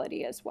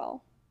suicidality as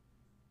well.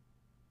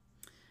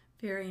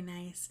 Very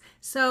nice.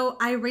 So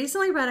I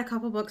recently read a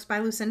couple books by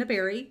Lucinda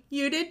Berry.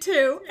 You did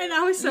too. And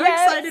I was so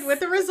excited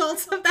with the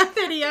results of that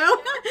video.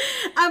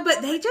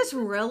 But they just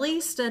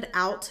really stood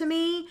out to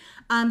me.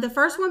 The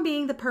first one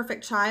being The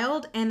Perfect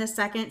Child, and the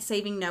second,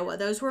 Saving Noah.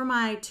 Those were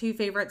my two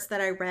favorites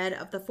that I read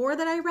of the four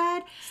that I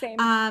read.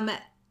 Same.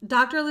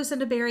 Dr.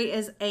 Lucinda Berry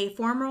is a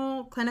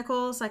former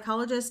clinical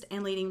psychologist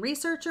and leading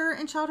researcher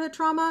in childhood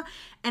trauma.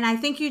 And I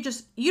think you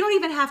don't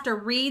even have to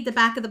read the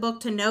back of the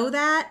book to know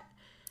that.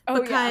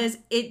 Because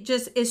it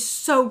just is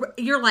so,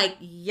 you're like,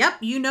 yep,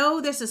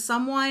 this is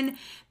someone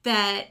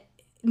that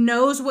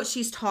knows what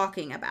she's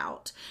talking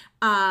about.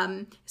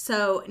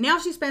 So now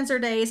she spends her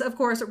days, of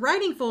course,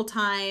 writing full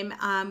time,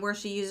 where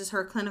she uses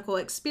her clinical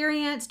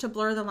experience to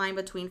blur the line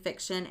between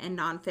fiction and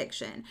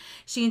nonfiction.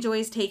 She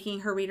enjoys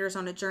taking her readers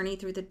on a journey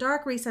through the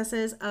dark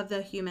recesses of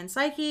the human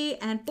psyche,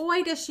 and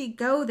boy, does she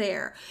go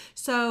there.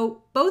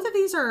 So both of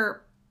these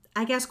are,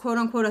 I guess, quote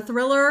unquote, a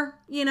thriller,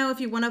 if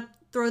you want to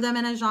throw them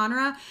in a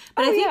genre.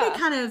 But I think they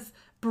kind of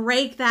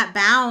break that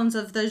bounds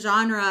of the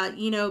genre,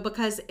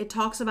 because it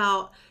talks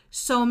about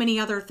so many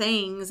other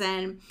things.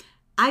 And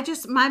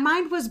my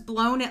mind was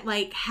blown at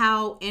like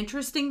how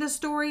interesting the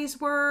stories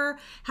were,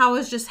 how I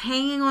was just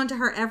hanging on to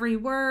her every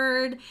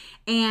word.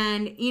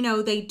 And, you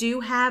know, they do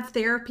have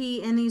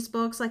therapy in these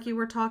books, like you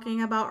were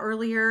talking about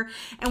earlier.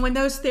 And when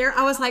I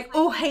was like,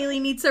 oh,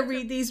 Haley needs to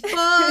read these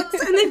books.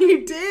 And then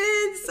you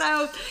did.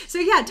 So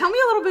yeah, tell me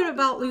a little bit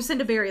about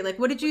Lucinda Berry. Like,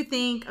 what did you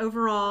think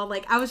overall?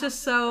 Like, I was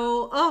just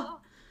so,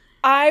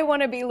 I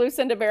want to be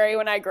Lucinda Berry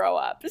when I grow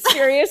up.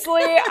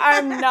 Seriously,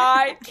 I'm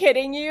not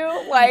kidding you.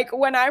 Like,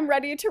 when I'm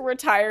ready to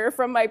retire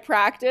from my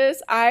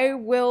practice, I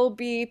will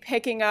be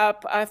picking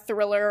up a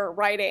thriller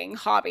writing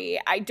hobby.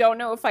 I don't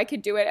know if I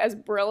could do it as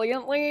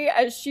brilliantly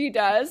as she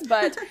does,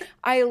 but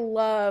I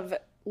love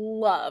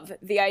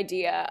the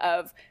idea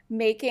of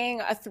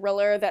making a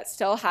thriller that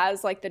still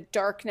has like the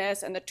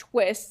darkness and the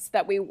twists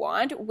that we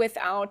want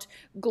without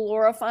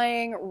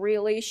glorifying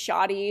really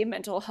shoddy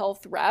mental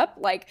health rep.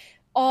 Like,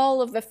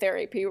 all of the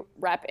therapy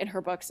rep in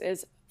her books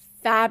is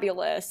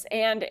fabulous.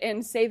 And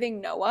in Saving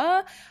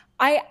Noah,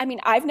 I mean,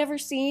 I've never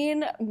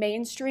seen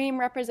mainstream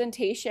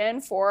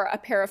representation for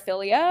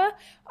paraphilia,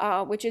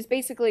 which is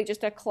basically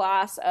just a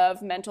class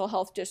of mental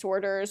health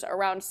disorders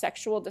around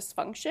sexual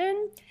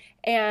dysfunction.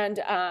 And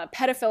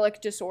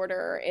pedophilic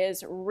disorder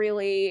is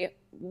really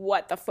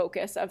what the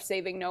focus of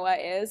Saving Noah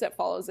is. It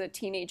follows a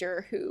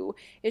teenager who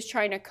is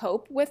trying to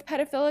cope with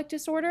pedophilic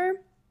disorder.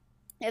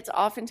 It's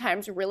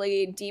oftentimes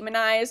really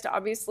demonized.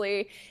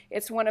 Obviously,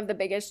 it's one of the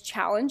biggest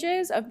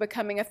challenges of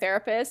becoming a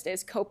therapist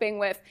is coping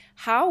with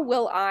how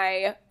will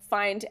I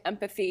find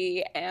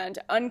empathy and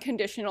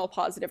unconditional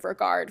positive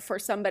regard for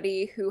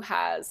somebody who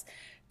has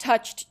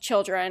touched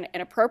children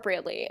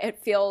inappropriately. It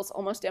feels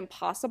almost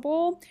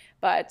impossible,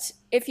 but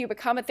if you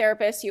become a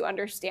therapist, you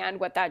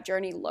understand what that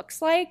journey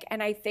looks like.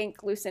 And I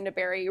think Lucinda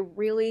Berry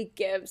really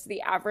gives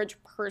the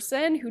average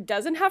person who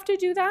doesn't have to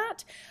do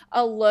that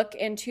a look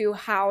into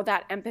how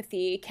that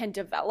empathy can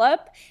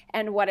develop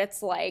and what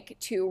it's like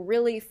to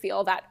really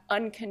feel that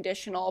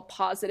unconditional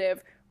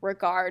positive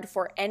regard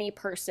for any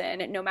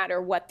person, no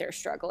matter what they're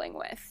struggling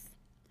with.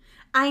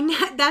 I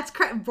know, that's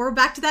correct. We're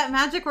back to that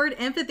magic word,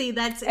 empathy.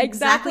 That's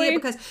exactly it,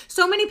 because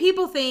so many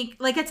people think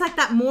like it's like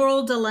that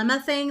moral dilemma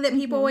thing that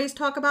people always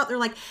talk about. They're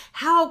like,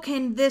 how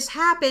can this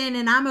happen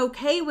and I'm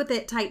okay with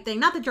it type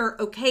thing. Not that you're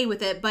okay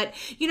with it, but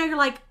you know, you're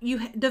like,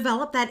 you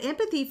develop that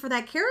empathy for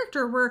that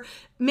character where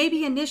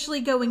maybe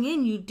initially going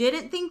in you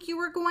didn't think you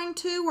were going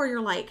to, or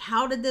you're like,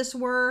 how did this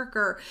work,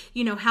 or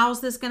you know, how's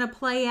this going to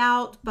play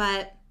out?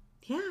 But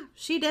yeah,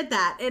 she did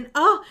that. And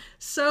oh,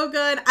 so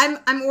good.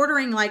 I'm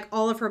ordering like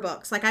all of her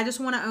books. Like I just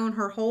want to own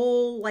her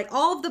whole, like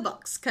all of the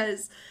books,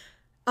 because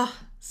oh,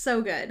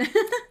 so good.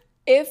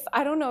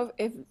 I don't know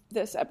if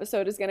this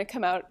episode is going to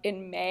come out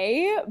in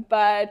May,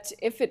 but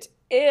if it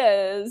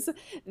is,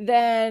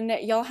 then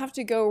y'all have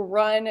to go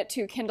run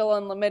to Kindle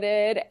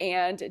Unlimited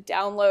and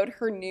download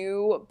her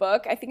new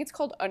book. I think it's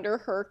called Under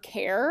Her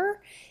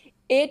Care.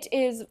 It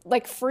is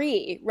like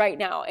free right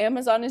now.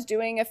 Amazon is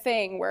doing a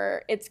thing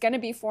where it's going to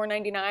be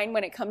 $4.99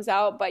 when it comes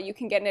out, but you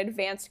can get an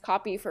advanced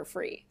copy for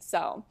free.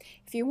 So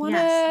if you want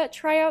to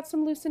try out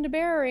some Lucinda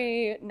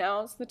Berry,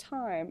 now's the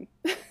time.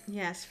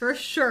 Yes, for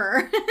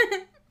sure.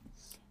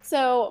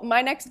 So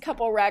my next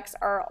couple recs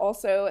are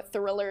also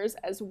thrillers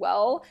as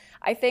well.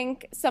 I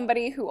think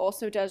somebody who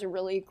also does a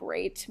really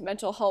great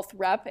mental health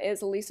rep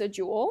is Lisa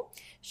Jewell.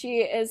 She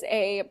is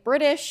a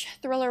British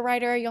thriller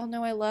writer. Y'all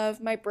know I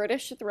love my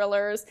British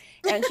thrillers.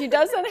 And she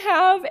doesn't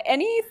have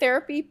any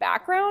therapy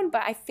background,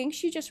 but I think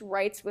she just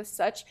writes with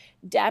such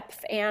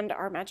depth and,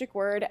 our magic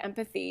word,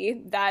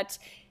 empathy, that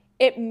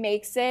it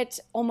makes it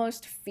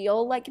almost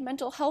feel like a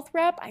mental health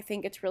rep. I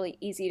think it's really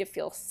easy to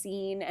feel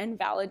seen and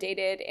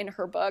validated in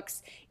her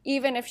books,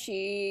 even if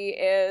she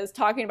is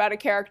talking about a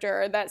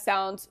character that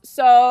sounds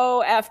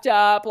so effed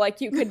up, like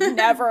you could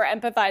never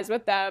empathize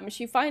with them.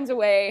 She finds a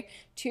way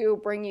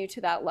to bring you to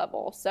that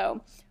level.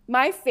 So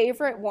my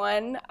favorite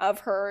one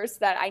of hers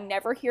that I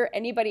never hear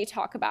anybody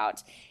talk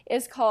about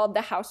is called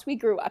The House We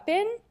Grew Up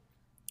In.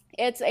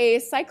 It's a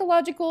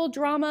psychological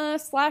drama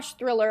 /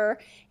 thriller,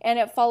 and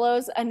it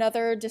follows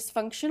another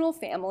dysfunctional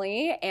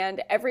family,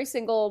 and every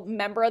single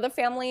member of the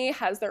family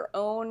has their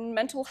own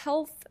mental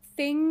health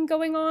thing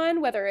going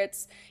on, whether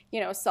it's,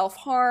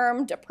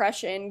 self-harm,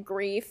 depression,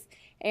 grief,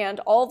 and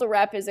all the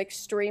rep is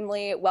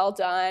extremely well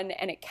done,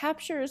 and it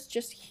captures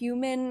just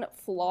human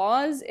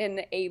flaws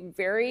in a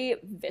very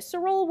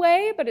visceral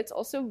way, but it's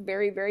also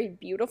very, very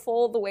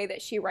beautiful the way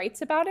that she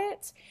writes about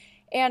it.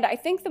 And I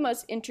think the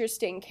most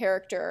interesting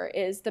character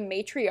is the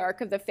matriarch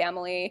of the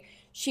family.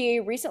 She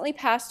recently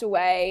passed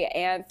away,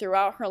 and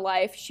throughout her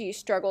life, she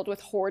struggled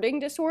with hoarding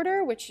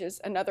disorder, which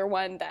is another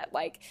one that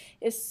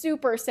is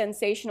super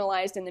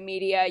sensationalized in the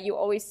media. You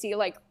always see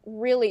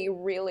really,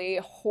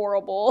 really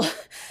horrible,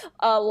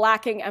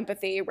 lacking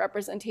empathy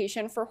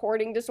representation for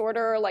hoarding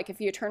disorder. Like if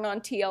you turn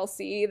on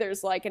TLC,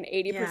 there's an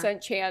 80%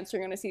 chance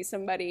you're going to see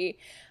somebody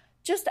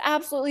just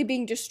absolutely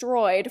being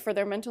destroyed for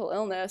their mental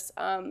illness.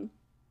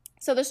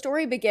 So the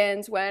story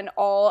begins when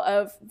all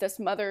of this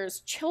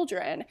mother's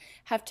children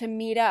have to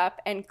meet up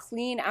and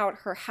clean out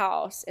her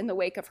house in the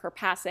wake of her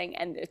passing,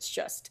 and it's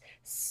just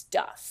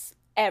stuff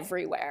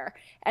everywhere.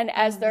 And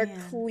as they're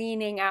man.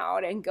 cleaning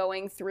out and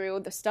going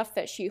through the stuff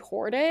that she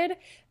hoarded,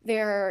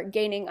 they're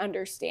gaining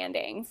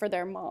understanding for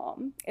their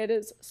mom. It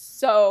is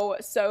so,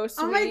 so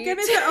sweet. Oh my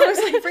goodness, it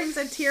almost like brings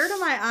a tear to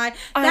my eye.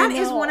 That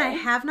is one I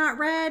have not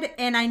read,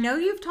 and I know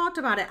you've talked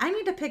about it. I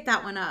need to pick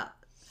that one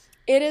up.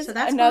 It is So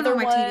that's another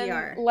going on my one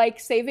TBR. like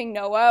Saving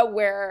Noah,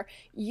 where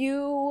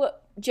you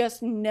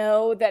just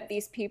know that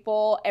these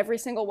people, every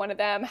single one of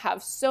them,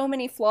 have so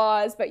many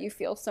flaws, but you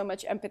feel so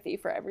much empathy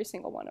for every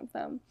single one of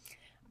them.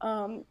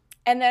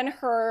 And then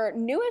her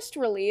newest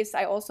release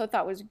I also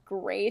thought was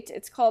great.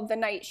 It's called The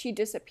Night She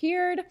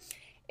Disappeared.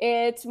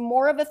 It's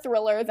more of a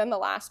thriller than the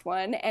last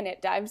one, and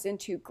it dives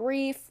into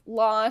grief,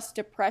 loss,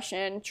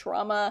 depression,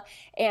 trauma,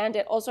 and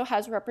it also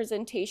has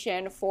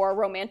representation for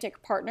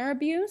romantic partner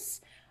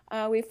abuse.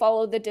 We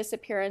follow the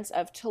disappearance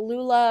of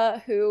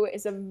Tallulah, who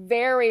is a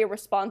very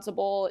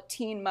responsible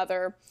teen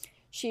mother.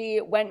 She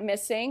went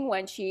missing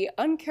when she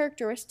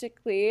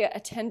uncharacteristically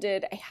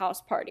attended a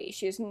house party.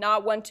 She's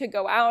not one to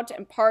go out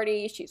and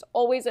party. She's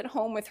always at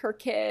home with her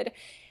kid.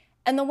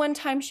 And the one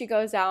time she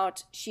goes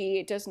out,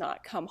 she does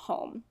not come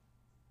home.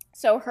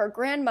 So her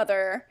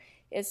grandmother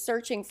is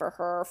searching for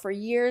her for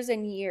years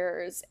and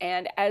years.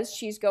 And as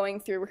she's going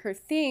through her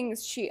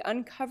things, she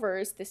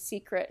uncovers the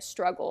secret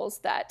struggles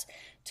that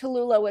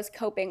Tallulah was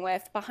coping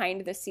with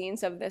behind the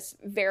scenes of this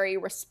very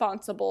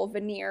responsible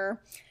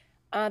veneer.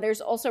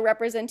 There's also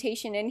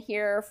representation in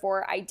here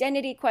for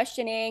identity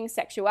questioning,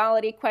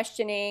 sexuality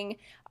questioning.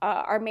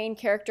 Our main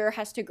character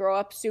has to grow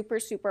up super,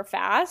 super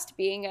fast.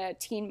 Being a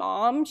teen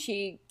mom,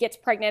 she gets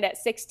pregnant at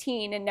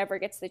 16 and never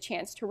gets the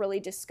chance to really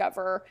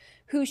discover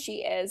who she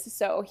is.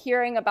 So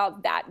hearing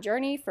about that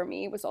journey for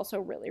me was also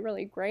really,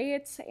 really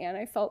great. And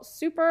I felt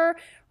super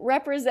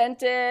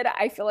represented.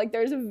 I feel like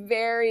there's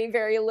very,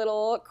 very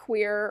little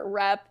queer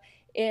rep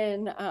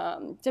in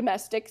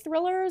domestic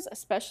thrillers,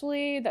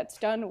 especially, that's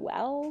done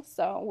well.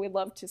 So we'd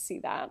love to see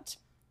that.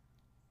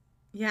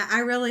 Yeah, I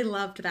really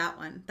loved that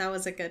one. That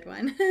was a good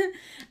one.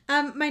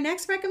 My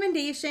next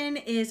recommendation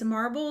is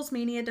Marbles,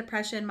 Mania,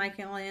 Depression,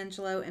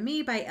 Michelangelo, and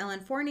Me by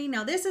Ellen Forney.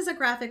 Now, this is a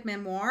graphic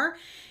memoir,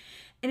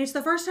 and it's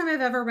the first time I've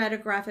ever read a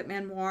graphic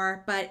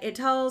memoir, but it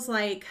tells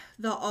like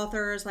the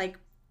author's like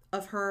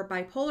of her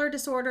bipolar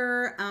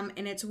disorder,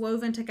 and it's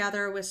woven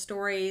together with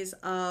stories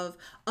of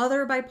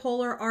other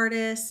bipolar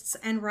artists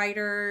and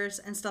writers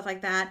and stuff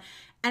like that.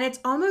 And it's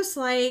almost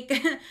like,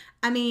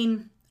 I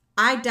mean,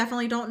 I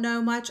definitely don't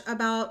know much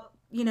about,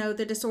 you know,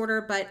 the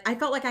disorder, but I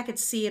felt like I could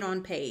see it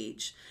on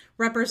page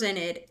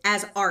represented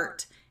as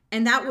art.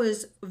 And that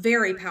was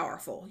very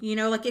powerful. You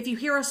know, like if you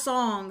hear a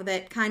song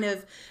that kind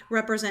of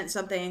represents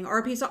something or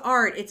a piece of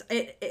art,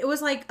 it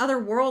was like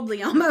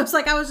otherworldly almost.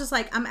 Like I was just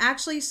like, I'm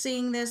actually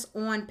seeing this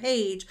on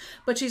page,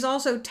 but she's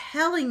also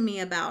telling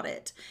me about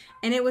it.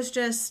 And it was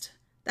just,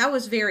 that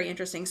was very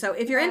interesting. So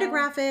if you're into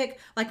graphic,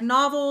 like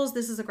novels,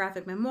 this is a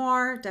graphic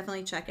memoir,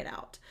 definitely check it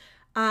out.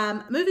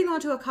 Moving on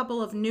to a couple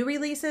of new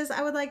releases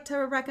I would like to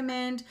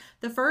recommend.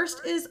 The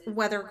first is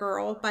Weather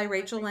Girl by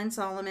Rachel Lynn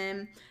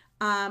Solomon.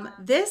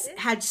 This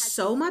had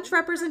so much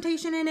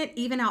representation in it,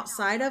 even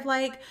outside of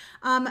like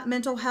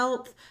mental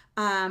health.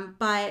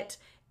 But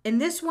in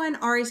this one,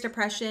 Ari's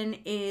depression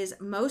is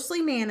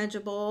mostly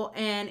manageable,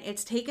 and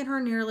it's taken her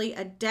nearly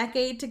a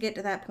decade to get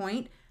to that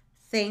point,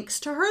 thanks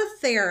to her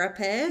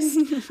therapist.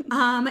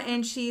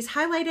 And she's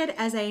highlighted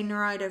as a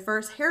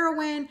neurodiverse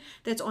heroine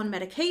that's on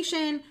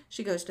medication.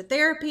 She goes to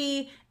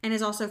therapy and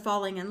is also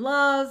falling in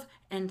love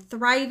and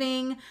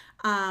thriving.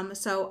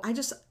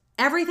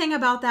 Everything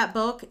about that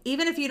book,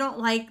 even if you don't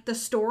like the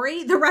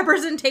story, the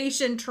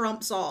representation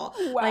trumps all.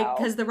 Wow. Like,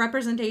 because the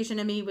representation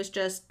to me was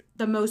just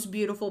the most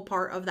beautiful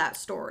part of that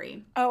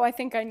story. Oh, I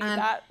think I need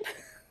that.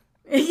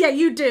 Yeah,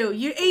 you do.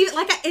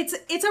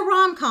 It's a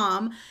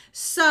rom-com.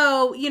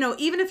 So, you know,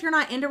 even if you're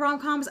not into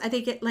rom-coms, I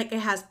think it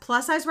has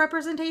plus size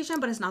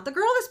representation, but it's not the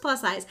girl that's plus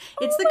size.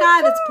 It's the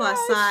guy that's plus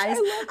size.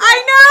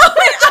 I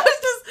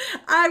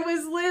know. I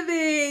was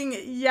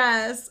living.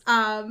 Yes.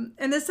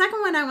 And the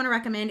second one I want to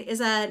recommend is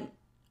a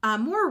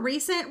more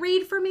recent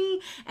read for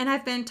me, and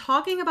I've been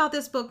talking about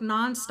this book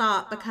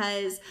nonstop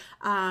because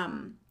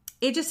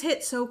it just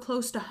hit so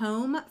close to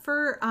home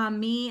for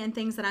me and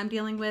things that I'm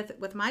dealing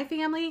with my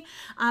family,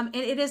 and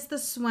it is The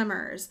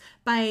Swimmers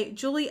by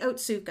Julie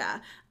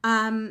Otsuka.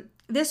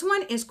 This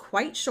one is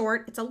quite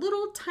short. It's a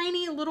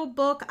tiny little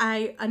book.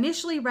 I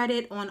initially read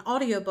it on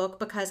audiobook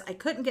because I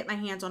couldn't get my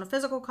hands on a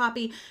physical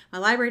copy. My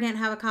library didn't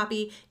have a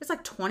copy. It's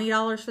like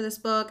 $20 for this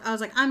book. I was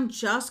like, I'm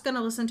just going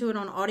to listen to it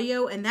on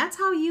audio. And that's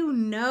how you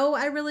know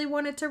I really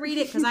wanted to read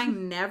it, because I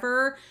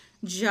never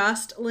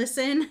just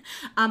listen.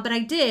 But I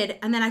did.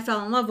 And then I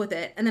fell in love with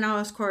it. And then I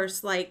was, of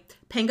course, like,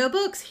 Pango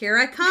Books, here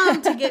I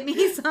come to get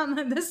me some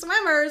of The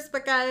Swimmers,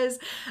 because,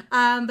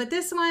 but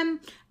this one,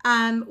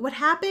 what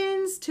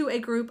happens to a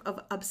group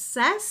of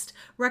obsessed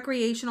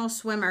recreational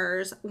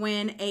swimmers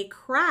when a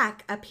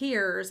crack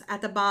appears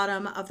at the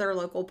bottom of their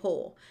local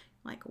pool?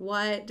 Like,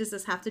 what does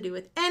this have to do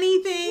with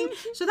anything?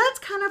 So that's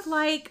kind of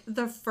like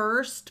the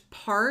first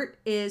part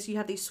is you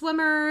have these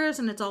swimmers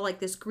and it's all like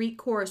this Greek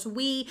chorus.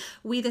 We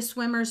the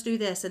swimmers do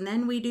this and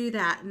then we do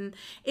that. And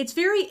it's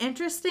very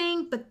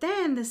interesting. But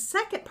then the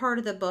second part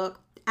of the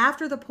book,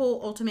 after the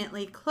pool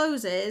ultimately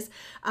closes,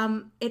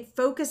 it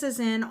focuses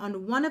in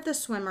on one of the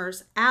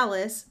swimmers,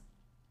 Alice,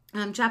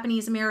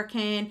 Japanese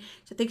American.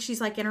 I think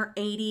she's like in her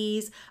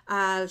 80s.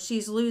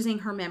 She's losing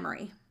her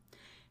memory.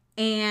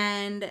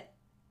 And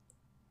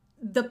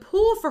the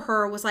pool for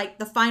her was like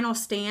the final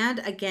stand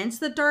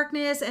against the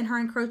darkness and her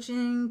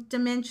encroaching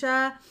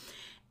dementia.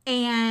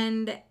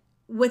 And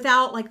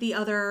without like the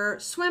other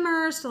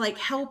swimmers to like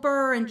help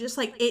her, and just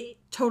like it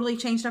totally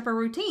changed up her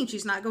routine.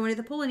 She's not going to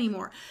the pool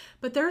anymore.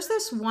 But there's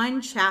this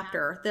one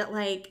chapter that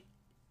like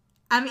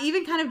I'm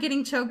even kind of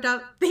getting choked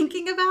up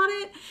thinking about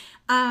it.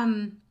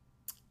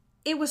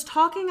 It was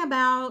talking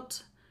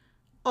about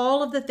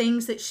all of the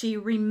things that she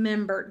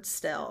remembered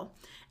still.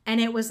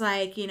 And it was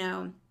like, you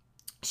know,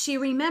 she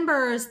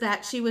remembers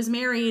that she was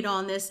married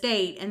on this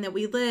date and that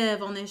we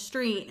live on this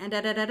street and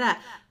da da da da.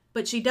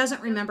 But she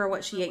doesn't remember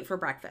what she ate for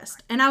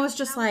breakfast. And I was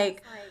just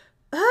like,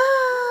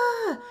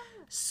 ah.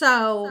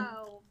 So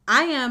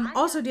I am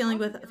also dealing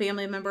with a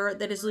family member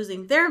that is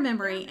losing their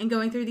memory and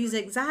going through these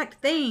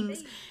exact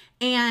things.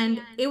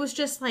 And it was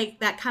just like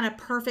that kind of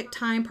perfect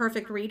time,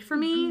 perfect read for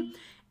me.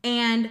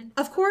 And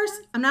of course,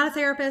 I'm not a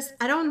therapist.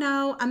 I don't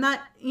know. I'm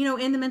not, you know,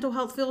 in the mental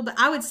health field, but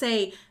I would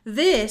say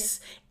this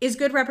is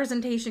good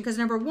representation because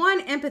number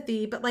one,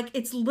 empathy, but like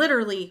it's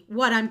literally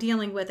what I'm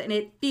dealing with and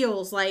it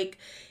feels like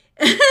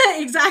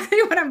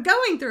exactly what I'm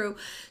going through.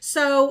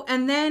 So,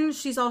 and then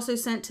she's also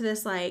sent to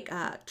this like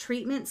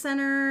treatment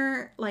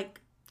center, like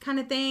kind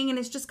of thing. And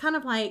it's just kind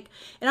of like,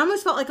 it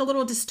almost felt like a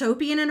little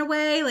dystopian in a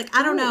way. Like,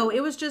 I don't know.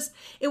 It was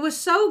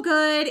so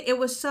good. It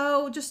was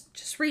so,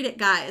 just read it,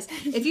 guys.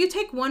 If you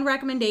take one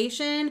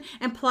recommendation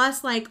and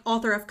plus like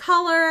author of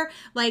color,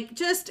 like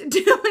just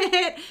do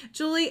it.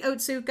 Julie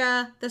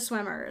Otsuka, The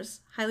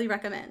Swimmers. Highly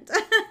recommend.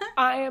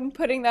 I am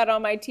putting that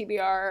on my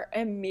TBR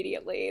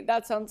immediately.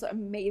 That sounds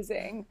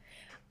amazing.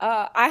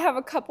 I have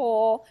a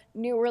couple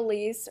new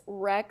release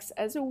recs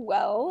as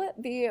well.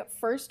 The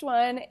first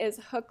one is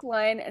Hook,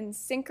 Line, and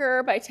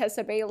Sinker by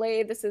Tessa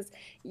Bailey. This is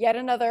yet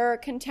another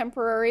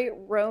contemporary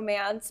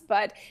romance,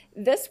 but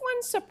this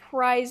one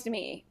surprised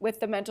me with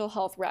the mental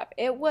health rep.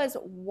 It was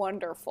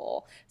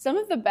wonderful. Some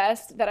of the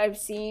best that I've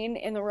seen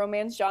in the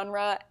romance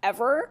genre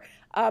ever.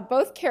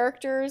 Both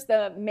characters,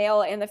 the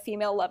male and the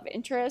female love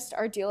interest,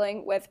 are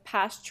dealing with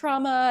past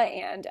trauma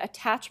and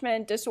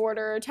attachment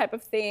disorder type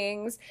of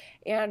things.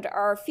 And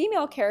our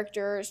female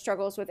character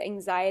struggles with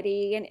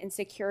anxiety and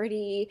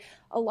insecurity.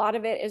 A lot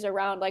of it is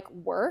around like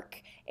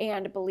work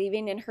and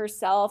believing in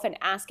herself and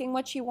asking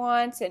what she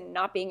wants and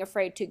not being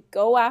afraid to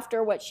go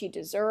after what she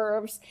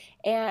deserves.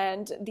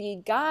 And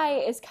the guy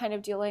is kind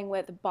of dealing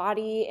with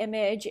body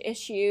image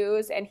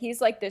issues. And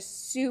he's like this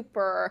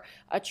super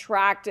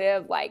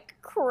attractive, like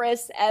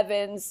Chris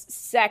Evans,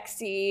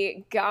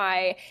 sexy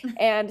guy.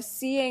 And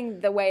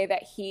seeing the way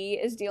that he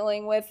is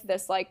dealing with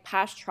this like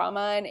past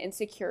trauma and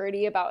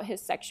insecurity about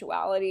his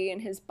sexuality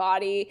and his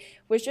body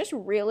was just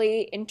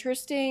really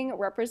interesting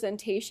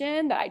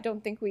representation that I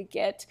don't think we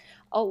get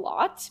a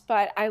lot,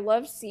 but I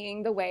love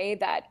seeing the way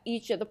that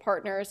each of the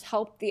partners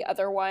help the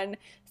other one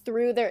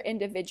through their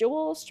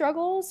individual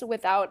struggles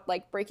without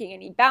like breaking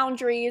any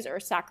boundaries or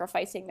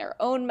sacrificing their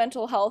own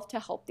mental health to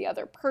help the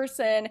other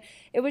person.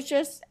 It was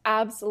just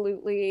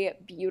absolutely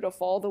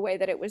beautiful the way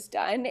that it was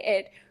done.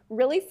 It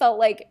really felt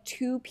like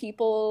two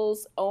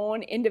people's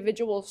own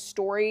individual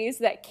stories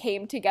that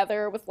came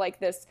together with like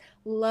this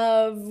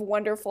love,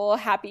 wonderful,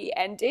 happy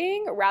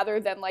ending rather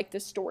than like the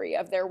story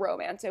of their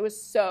romance. It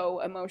was so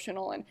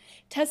emotional, and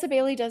Tessa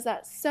Bailey does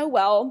that so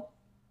well.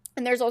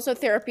 And there's also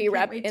therapy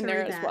rep in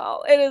there as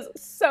well. It is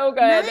so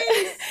good.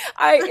 Nice.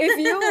 If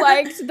you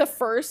liked the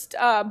first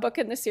book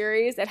in the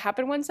series, It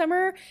Happened One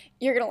Summer,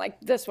 you're going to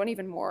like this one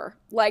even more.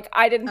 Like,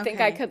 I didn't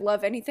think I could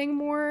love anything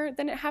more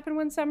than It Happened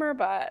One Summer,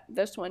 but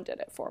this one did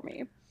it for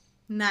me.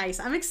 Nice.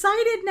 I'm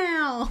excited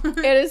now.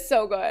 It is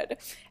so good.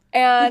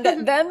 And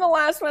then the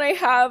last one I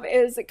have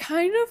is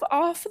kind of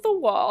off the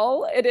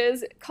wall. It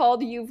is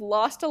called You've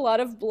Lost a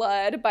Lot of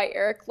Blood by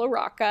Eric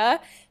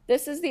LaRocca.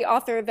 This is the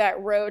author that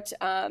wrote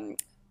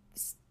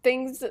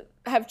Things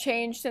Have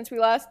Changed Since We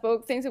Last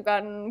Spoke. Things Have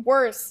Gotten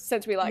Worse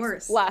Since We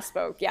Last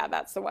Spoke. Yeah,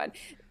 that's the one.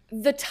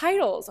 The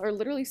titles are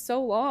literally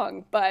so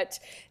long, but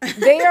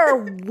they are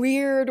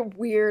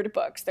weird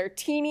books. They're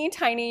teeny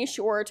tiny,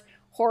 short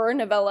horror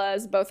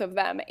novellas, both of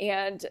them.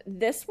 And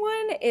this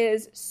one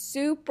is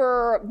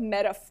super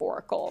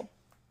metaphorical.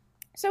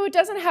 So it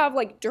doesn't have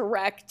like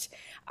direct,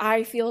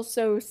 I feel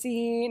so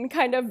seen,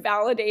 kind of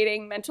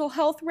validating mental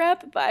health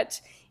rep.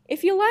 But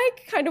if you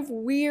like kind of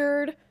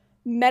weird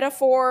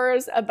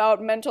metaphors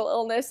about mental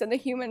illness and the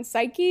human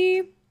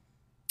psyche,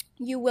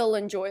 you will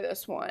enjoy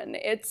this one.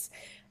 It's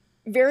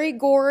very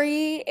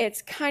gory,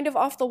 it's kind of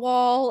off the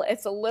wall,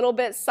 it's a little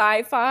bit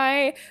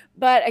sci-fi,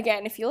 but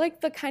again, if you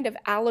like the kind of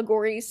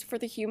allegories for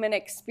the human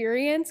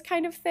experience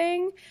kind of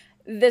thing,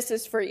 this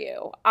is for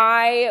you.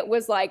 I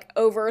was like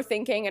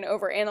overthinking and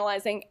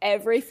overanalyzing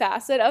every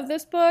facet of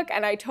this book,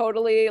 and I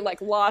totally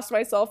like lost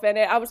myself in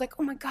it. I was like,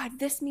 oh my God,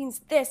 this means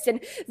this,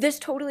 and this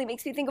totally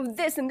makes me think of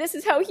this, and this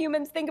is how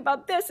humans think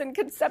about this, and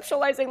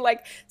conceptualizing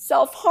like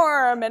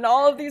self-harm and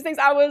all of these things.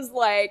 I was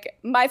like,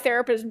 my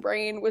therapist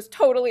brain was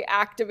totally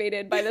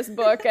activated by this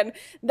book, and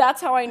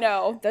that's how I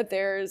know that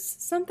there's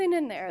something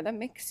in there that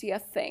makes you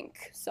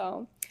think.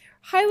 So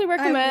highly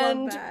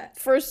recommend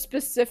for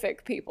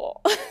specific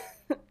people.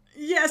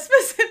 Yeah,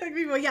 specific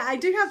people. Yeah, I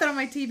do have that on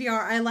my TBR.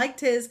 I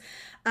liked his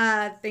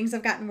Things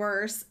Have Gotten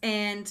Worse,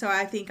 and so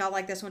I think I'll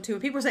like this one too.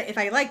 And people say if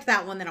I liked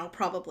that one, then I'll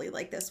probably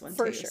like this one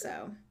too. Sure.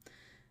 So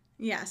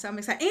yeah, so I'm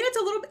excited.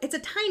 And it's a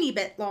tiny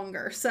bit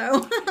longer,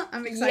 so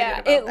I'm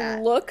excited about that.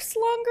 It looks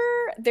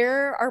longer.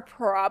 There are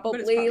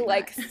probably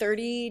like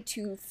 30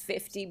 to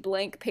 50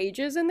 blank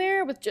pages in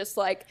there with just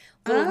like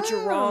little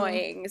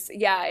drawings.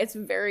 Yeah, it's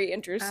very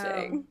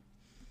interesting.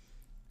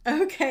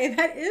 Okay,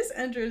 that is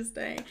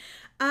interesting.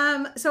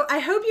 So I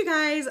hope you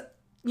guys,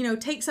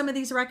 take some of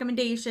these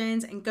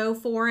recommendations and go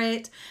for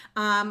it.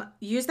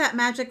 Use that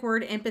magic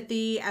word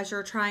empathy as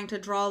you're trying to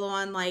draw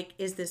on, like,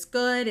 is this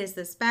good? Is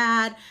this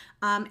bad?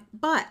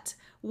 But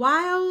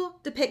while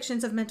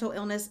depictions of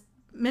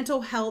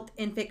mental health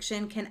in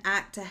fiction can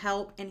act to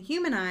help and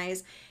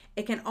humanize,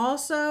 it can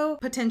also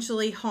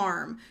potentially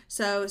harm.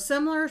 So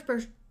similar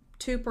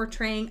to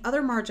portraying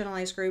other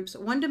marginalized groups,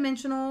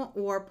 one-dimensional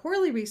or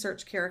poorly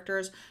researched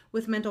characters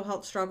with mental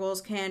health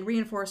struggles can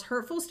reinforce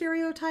hurtful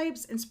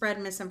stereotypes and spread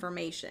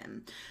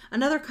misinformation.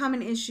 Another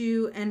common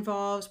issue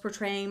involves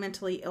portraying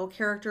mentally ill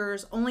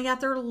characters only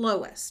at their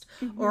lowest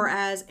or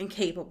as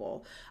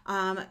incapable.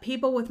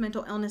 People with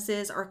mental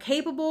illnesses are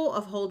capable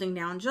of holding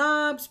down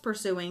jobs,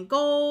 pursuing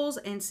goals,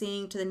 and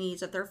seeing to the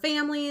needs of their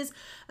families,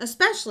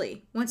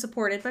 especially when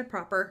supported by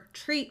proper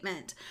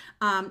treatment.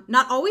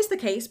 Not always the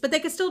case, but they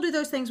could still do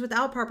those things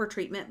without proper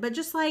treatment. But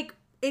just like,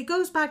 it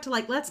goes back to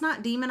like, let's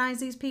not demonize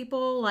these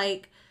people.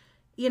 Like,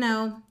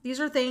 these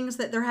are things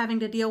that they're having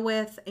to deal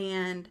with,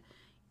 and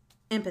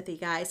empathy,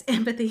 guys,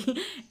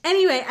 empathy.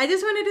 Anyway, I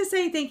just wanted to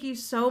say thank you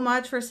so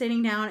much for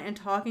sitting down and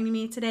talking to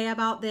me today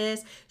about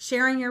this,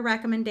 sharing your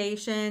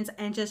recommendations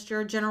and just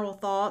your general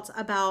thoughts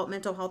about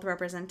mental health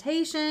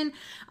representation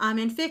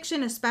in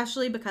fiction,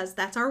 especially because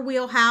that's our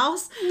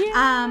wheelhouse.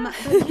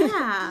 But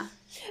yeah.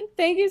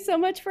 Thank you so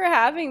much for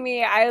having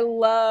me. I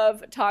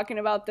love talking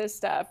about this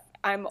stuff.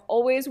 I'm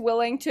always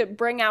willing to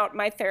bring out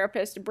my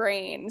therapist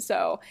brain.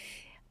 So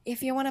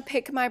if you want to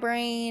pick my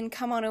brain,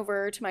 come on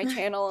over to my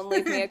channel and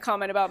leave me a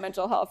comment about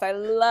mental health. I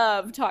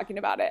love talking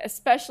about it,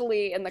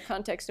 especially in the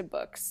context of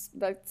books.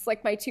 That's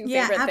like my two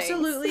favorite things. Yeah,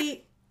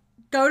 absolutely.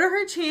 Go to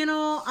her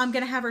channel. I'm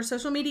going to have her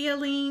social media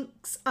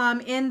links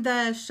in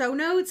the show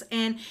notes.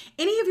 And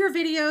any of your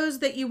videos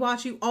that you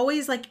watch, you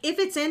always, like, if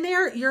it's in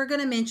there, you're going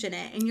to mention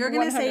it. And you're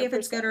going to say if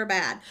it's good or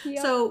bad.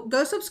 Yep. So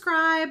go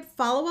subscribe,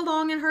 follow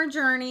along in her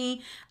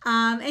journey.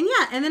 And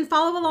then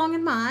follow along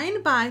in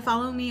mine by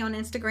following me on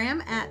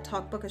Instagram at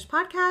Talk Bookish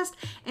Podcast.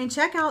 And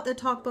check out the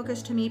Talk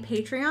Bookish to Me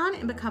Patreon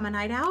and become a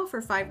night owl for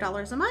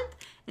 $5 a month.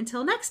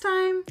 Until next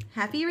time,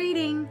 happy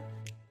reading.